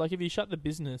 Yeah, it's like if you shut the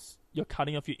business, you're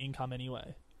cutting off your income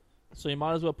anyway. So you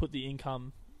might as well put the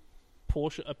income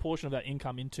a portion of that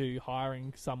income into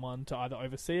hiring someone to either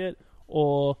oversee it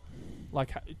or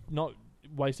like not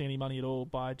wasting any money at all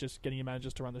by just getting your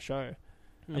managers to run the show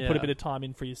and put a bit of time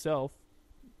in for yourself.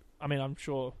 I mean, I'm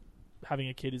sure having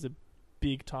a kid is a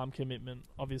big time commitment,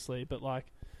 obviously, but like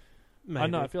Maybe. I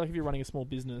know. I feel like if you're running a small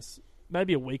business,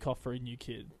 maybe a week off for a new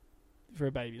kid, for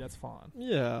a baby, that's fine.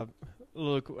 Yeah.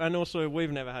 Look, and also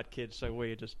we've never had kids, so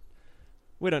we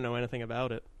don't know anything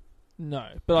about it. No,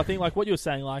 but I think like what you were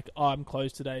saying, like I'm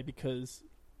closed today because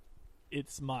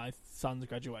it's my son's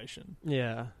graduation.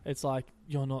 Yeah. It's like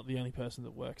you're not the only person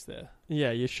that works there.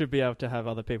 Yeah, you should be able to have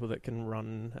other people that can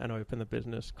run and open the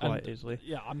business quite easily.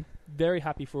 Yeah, I'm very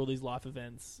happy for all these life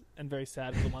events and very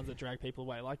sad for the ones that drag people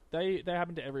away. Like they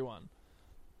happen to everyone.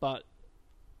 But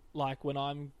like when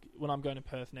I'm going to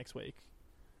Perth next week,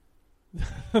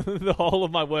 the whole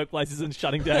of my workplace isn't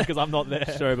shutting down because I'm not there.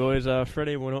 Sorry, boys.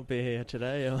 Freddie will not be here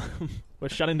today. We're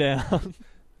shutting down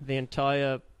the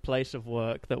entire place of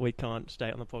work that we can't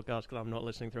state on the podcast because I'm not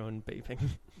listening through and beeping.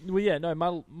 Well, yeah, no.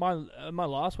 My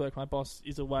last work, my boss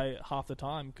is away half the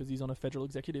time because he's on a federal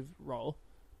executive role.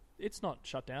 It's not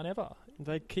shut down ever.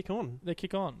 They kick on. They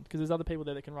kick on because there's other people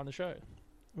there that can run the show.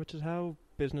 Which is how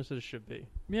businesses should be.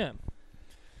 Yeah.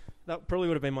 That probably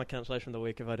would have been my cancellation of the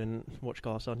week if I didn't watch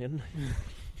Glass Onion.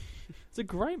 It's a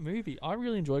great movie. I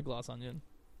really enjoyed Glass Onion.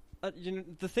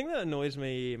 The thing that annoys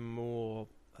me more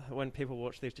when people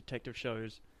watch these detective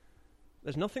shows,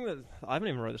 there's nothing that... I haven't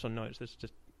even wrote this on notes. This is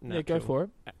just natural. Yeah, go for it.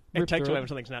 It takes away when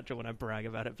something's natural when I brag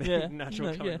about it being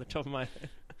natural coming to the top of my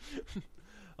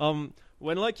head.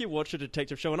 When like you watch a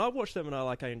detective show, and I watch them and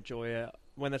I enjoy it.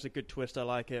 When there's a good twist, I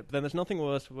like it. But then there's nothing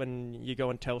worse when you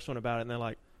go and tell someone about it and they're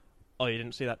like, oh, you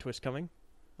didn't see that twist coming?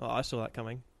 Oh, I saw that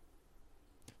coming.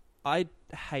 I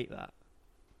hate that.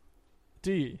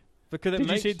 Do you? Because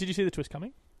did you see the twist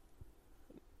coming?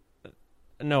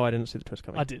 No, I didn't see the twist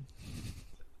coming. I did.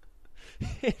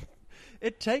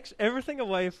 It takes everything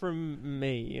away from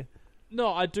me.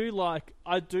 No, I do like...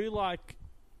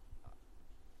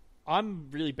 I'm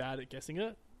really bad at guessing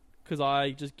it because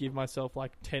I just give myself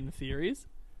like 10 theories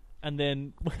and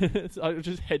then I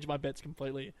just hedge my bets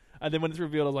completely. And then when it's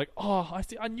revealed, I was like, oh,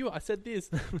 I knew it. I said this.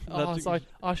 It's like,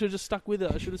 I should have just stuck with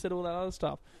it. I should have said all that other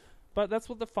stuff. But that's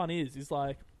what the fun is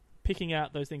like picking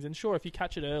out those things. And sure, if you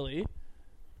catch it early,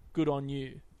 good on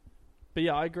you. But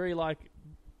yeah, I agree, like,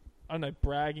 I don't know,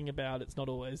 bragging about it's not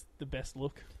always the best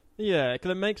look. Yeah,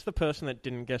 because it makes the person that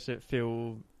didn't guess it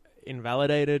feel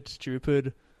invalidated,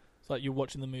 stupid. It's like you're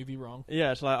watching the movie wrong.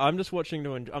 Yeah, it's like I'm just watching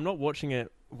I'm not watching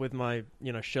it with my,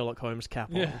 Sherlock Holmes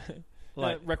cap on. Yeah.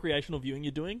 Like recreational viewing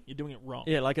you're doing it wrong.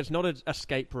 Yeah, like it's not an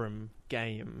escape room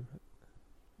game.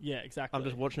 Yeah, exactly. I'm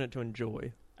just watching it to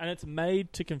enjoy. And it's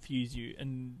made to confuse you,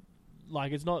 and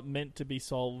like it's not meant to be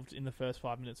solved in the first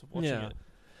 5 minutes of watching it.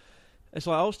 It's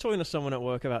like I was talking to someone at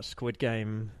work about Squid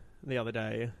Game the other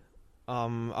day.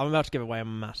 I'm about to give away a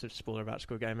massive spoiler about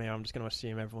Squid Game here. I'm just going to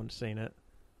assume everyone's seen it.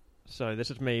 So this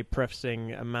is me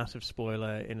prefacing a massive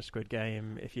spoiler in Squid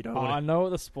Game. If you don't want I know what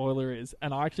the spoiler is,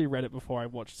 and I actually read it before I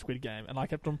watched Squid Game, and I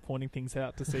kept on pointing things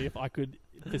out to see if I could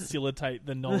facilitate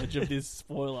the knowledge of this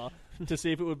spoiler, to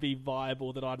see if it would be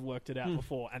viable that I'd worked it out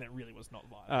before, and it really was not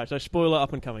viable. Alright, so spoiler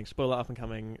up and coming,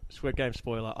 Squid Game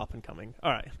spoiler up and coming.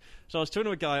 Alright, so I was talking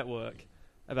to a guy at work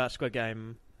about Squid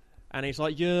Game, and he's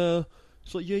like, it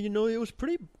was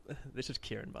pretty... This is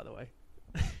Kieran, by the way.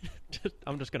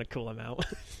 I'm just going to call him out.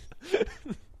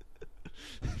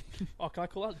 Oh, can I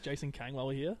call out Jason Kang while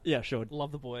we're here? Yeah, sure.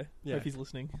 Love the boy. Yeah. Hope he's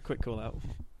listening. Quick call out.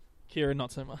 Kieran,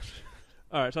 not so much.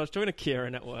 Alright, so I was talking to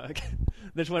Kieran at work.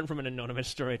 This went from an anonymous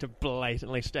story to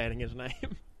blatantly stating his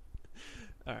name.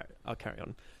 Alright, I'll carry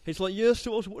on. He's like, yeah,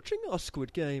 so I was watching our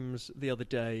Squid Games the other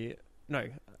day. No,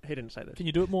 he didn't say this. Can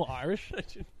you do it more Irish?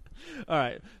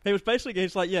 Alright,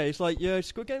 he's like, yeah,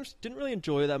 Squid Games didn't really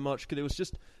enjoy it that much because it was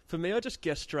just, for me, I just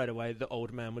guessed straight away the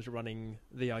old man was running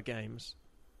the games.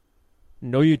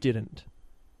 No, you didn't.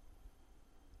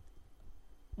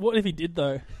 What if he did,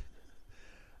 though?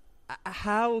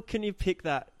 How can you pick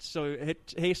that? So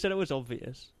he said it was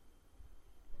obvious.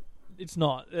 It's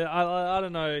not. I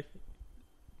don't know.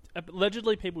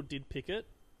 Allegedly, people did pick it.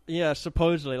 Yeah,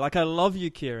 supposedly. Like, I love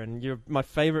you, Kieran. You're my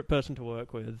favourite person to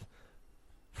work with.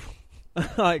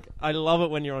 Like, I love it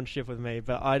when you're on shift with me,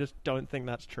 but I just don't think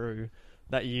that's true.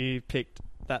 That you picked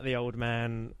that the old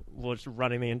man was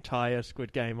running the entire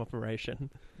Squid Game operation.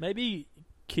 Maybe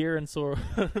Kieran saw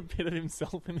a bit of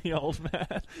himself in the old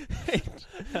man.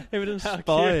 He was inspired.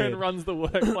 How Kieran runs the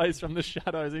workplace from the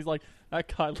shadows. He's like,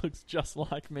 that guy looks just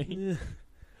like me.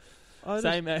 Yeah.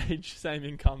 Same age, same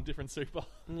income, different super.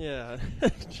 Yeah.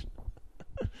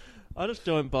 I just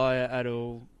don't buy it at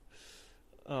all.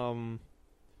 Well,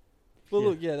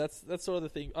 look, yeah, that's sort of the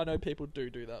thing. I know people do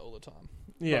that all the time.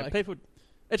 Yeah, people...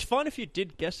 It's fine if you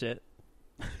did guess it,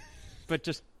 but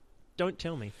just don't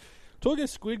tell me. Talking of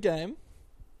Squid Game,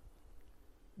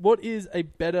 what is a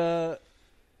better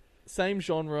same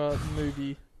genre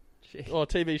movie or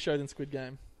TV show than Squid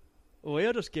Game. We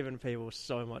are just giving people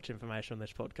so much information on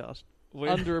this podcast.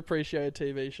 Underappreciated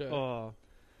TV show. Oh.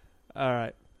 All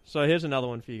right. So here's another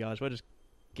one for you guys. We're just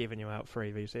giving you out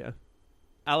freebies here.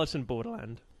 Alice in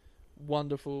Borderland.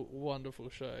 Wonderful, wonderful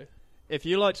show. If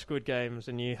you like Squid Games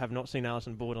and you have not seen Alice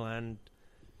in Borderland,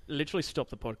 literally stop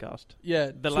the podcast.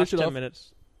 Yeah, The last 10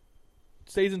 minutes.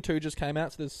 Season 2 just came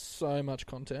out, so there's so much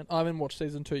content. I haven't watched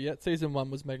Season 2 yet. Season 1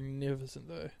 was magnificent,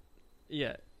 though.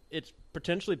 Yeah, it's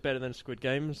potentially better than Squid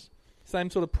Games. Same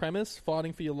sort of premise,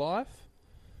 fighting for your life,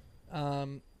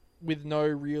 with no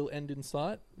real end in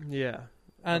sight. Yeah.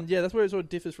 And yeah, that's where it sort of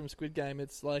differs from Squid Game.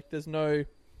 It's like there's no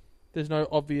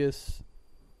obvious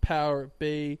power at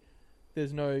B.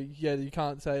 There's no, you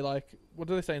can't say like, what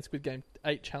do they say in Squid Game?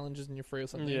 8 challenges and you're free or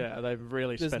something. Yeah, they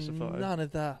really specify. There's none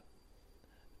of that.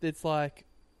 It's like,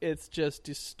 it's just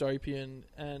dystopian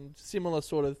and similar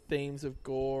sort of themes of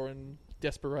gore and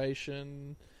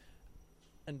desperation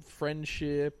and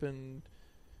friendship and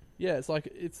yeah, it's like,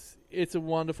 it's a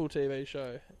wonderful TV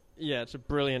show. Yeah, it's a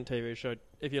brilliant TV show.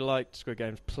 If you like Squid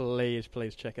Games,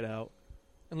 please check it out.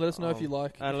 And let us know if you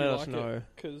like it. And let us know.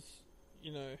 Because,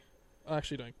 I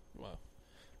actually don't... Well,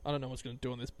 I don't know what's going to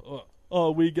do on this.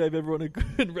 But, we gave everyone a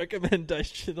good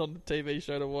recommendation on the TV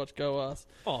show to watch. Go us.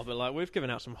 Oh, but we've given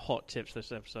out some hot tips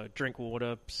this episode. Drink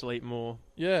water, sleep more.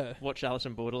 Yeah. Watch Alice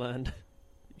in Borderland.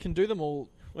 You can do them all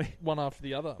one after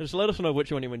the other. Just let us know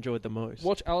which one you enjoyed the most.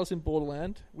 Watch Alice in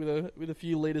Borderland with a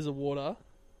few litres of water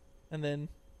and then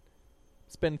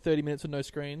spend 30 minutes with no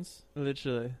screens.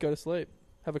 Literally. Go to sleep.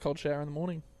 Have a cold shower in the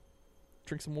morning.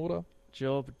 Drink some water.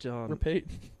 Job done. Repeat.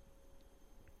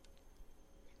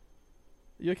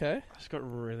 You okay? I just got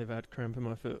really bad cramp in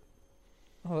my foot.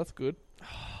 Oh, that's good.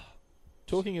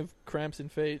 Talking of cramps in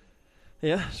feet.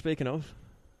 Yeah, speaking of.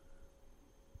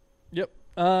 Yep.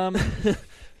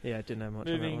 Yeah, I didn't have much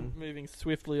on that one. Moving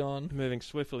swiftly on. Moving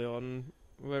swiftly on.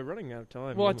 We're running out of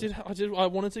time. Well, I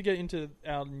wanted to get into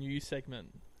our new segment.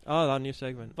 Oh, our new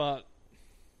segment. But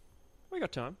we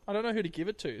got time. I don't know who to give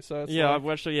it to. So it's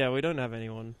we don't have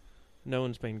anyone. No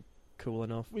one's been cool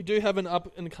enough. We do have an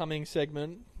up and coming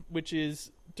segment, which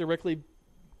is directly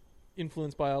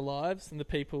influenced by our lives and the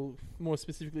people, more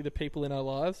specifically the people in our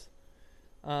lives.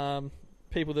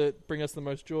 People that bring us the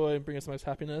most joy and bring us the most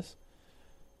happiness.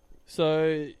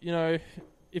 So,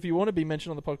 if you want to be mentioned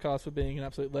on the podcast for being an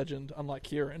absolute legend, unlike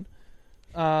Kieran,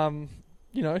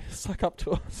 suck up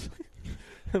to us.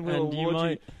 and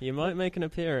you might make an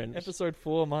appearance. Episode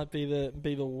 4 might be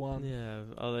the one. Yeah.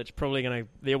 Oh,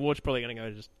 the award's probably gonna go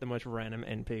to just the most random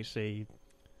NPC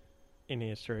in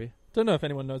history. Don't know if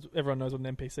everyone knows what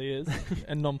an NPC is,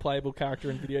 a non-playable character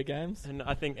in video games. And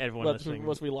I think everyone listening,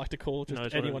 what we like to call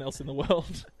just anyone else in the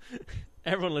world.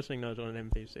 Everyone listening knows what an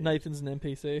NPC. Nathan's an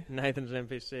NPC. Nathan's an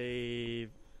NPC.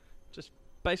 Just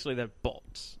basically they're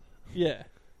bots. Yeah.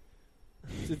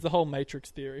 It's the whole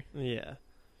Matrix theory. Yeah.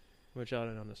 Which I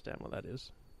don't understand what that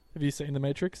is. Have you seen The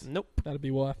Matrix? Nope. That'd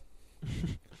be why.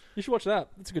 You should watch that.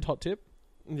 It's a good hot tip.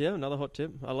 Yeah, another hot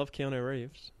tip. I love Keanu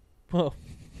Reeves. Well,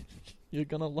 you're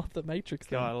going to love The Matrix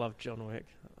then. God, I love John Wick.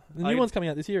 The new one's coming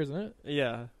out this year, isn't it?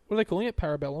 Yeah. What are they calling it?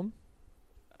 Parabellum?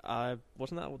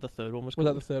 Wasn't that what the third one was Was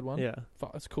called? that the third one? Yeah.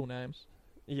 Fuck, that's cool names.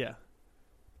 Yeah.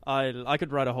 I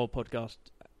could write a whole podcast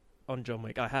on John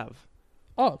Wick. I have.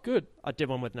 Oh, good. I did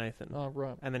one with Nathan. Oh,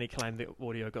 right. And then he claimed the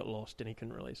audio got lost and he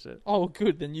couldn't release it. Oh,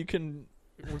 good. Then you can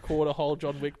record a whole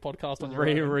John Wick podcast on your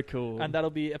own. Re-record. And that'll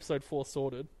be episode 4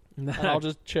 sorted. And I'll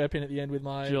just chirp in at the end with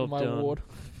my award.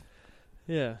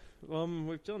 Yeah.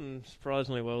 We've done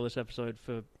surprisingly well this episode.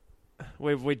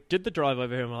 We did the drive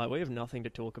over here and we're like, we have nothing to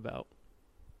talk about.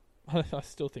 I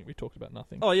still think we talked about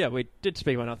nothing. Oh, yeah, we did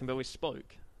speak about nothing, but we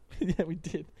spoke. Yeah, we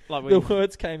did. The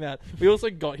words came out. We also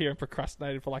got here and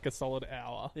procrastinated for a solid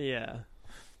hour. Yeah.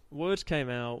 Words came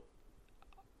out.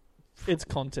 It's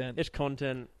content. It's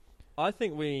content. I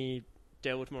think we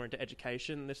delved more into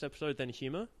education this episode than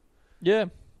humour. Yeah.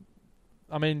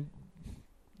 I mean,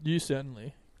 you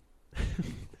certainly.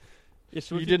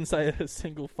 Yes, you didn't say a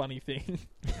single funny thing.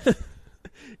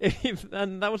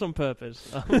 And that was on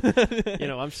purpose.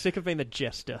 I'm sick of being the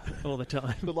jester all the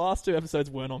time. The last 2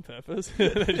 episodes weren't on purpose.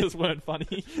 They just weren't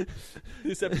funny.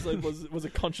 This episode was a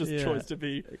conscious choice to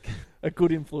be a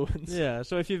good influence. Yeah,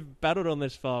 so if you've battled on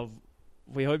this far,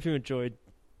 we hope you enjoyed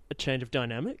a change of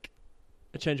dynamic,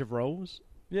 a change of roles.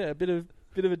 Yeah, a bit of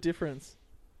a difference.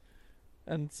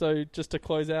 And so just to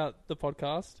close out the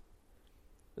podcast,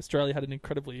 Australia had an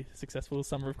incredibly successful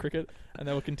summer of cricket, and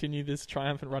they will continue this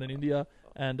triumphant run in India.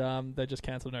 and they just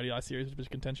cancelled an ODI series, which was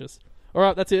contentious. All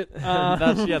right, that's it.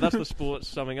 That's the sports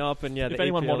summing up, and if the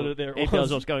anyone EPL, wanted it, there it EPL was.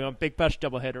 is also going on. Big Bash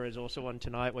doubleheader is also on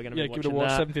tonight. We're going to be Give it a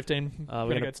watching watch. that. 7:15.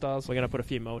 Renegade Stars. We're going to put a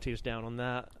few multis down on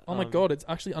that. Oh my god, it's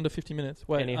actually under 50 minutes.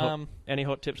 Wait, any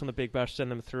hot tips on the Big Bash? Send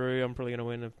them through. I'm probably going to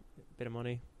win a bit of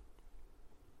money.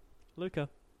 Luca.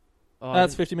 Oh,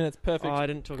 that's 50 minutes. Perfect. Oh, I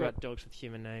didn't talk about dogs with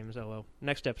human names. Oh well.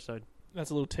 Next episode. That's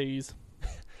a little tease.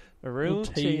 A real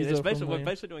tease. teaser We're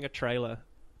basically doing a trailer.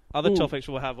 Other Ooh. topics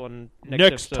we'll have on next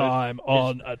episode time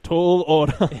on A Tall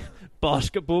Order.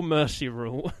 Basketball mercy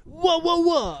rule.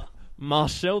 Whoa.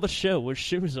 Marcel the Shell with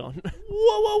shoes on.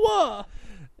 Whoa.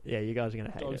 Yeah, you guys are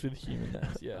going to hate Dogs it. with human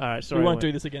names, yeah. All right, sorry. We won't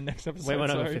do this again next episode. We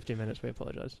went over sorry. 50 minutes. We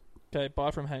apologise. Okay,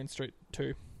 bye from Haynes Street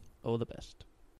 2. All the best.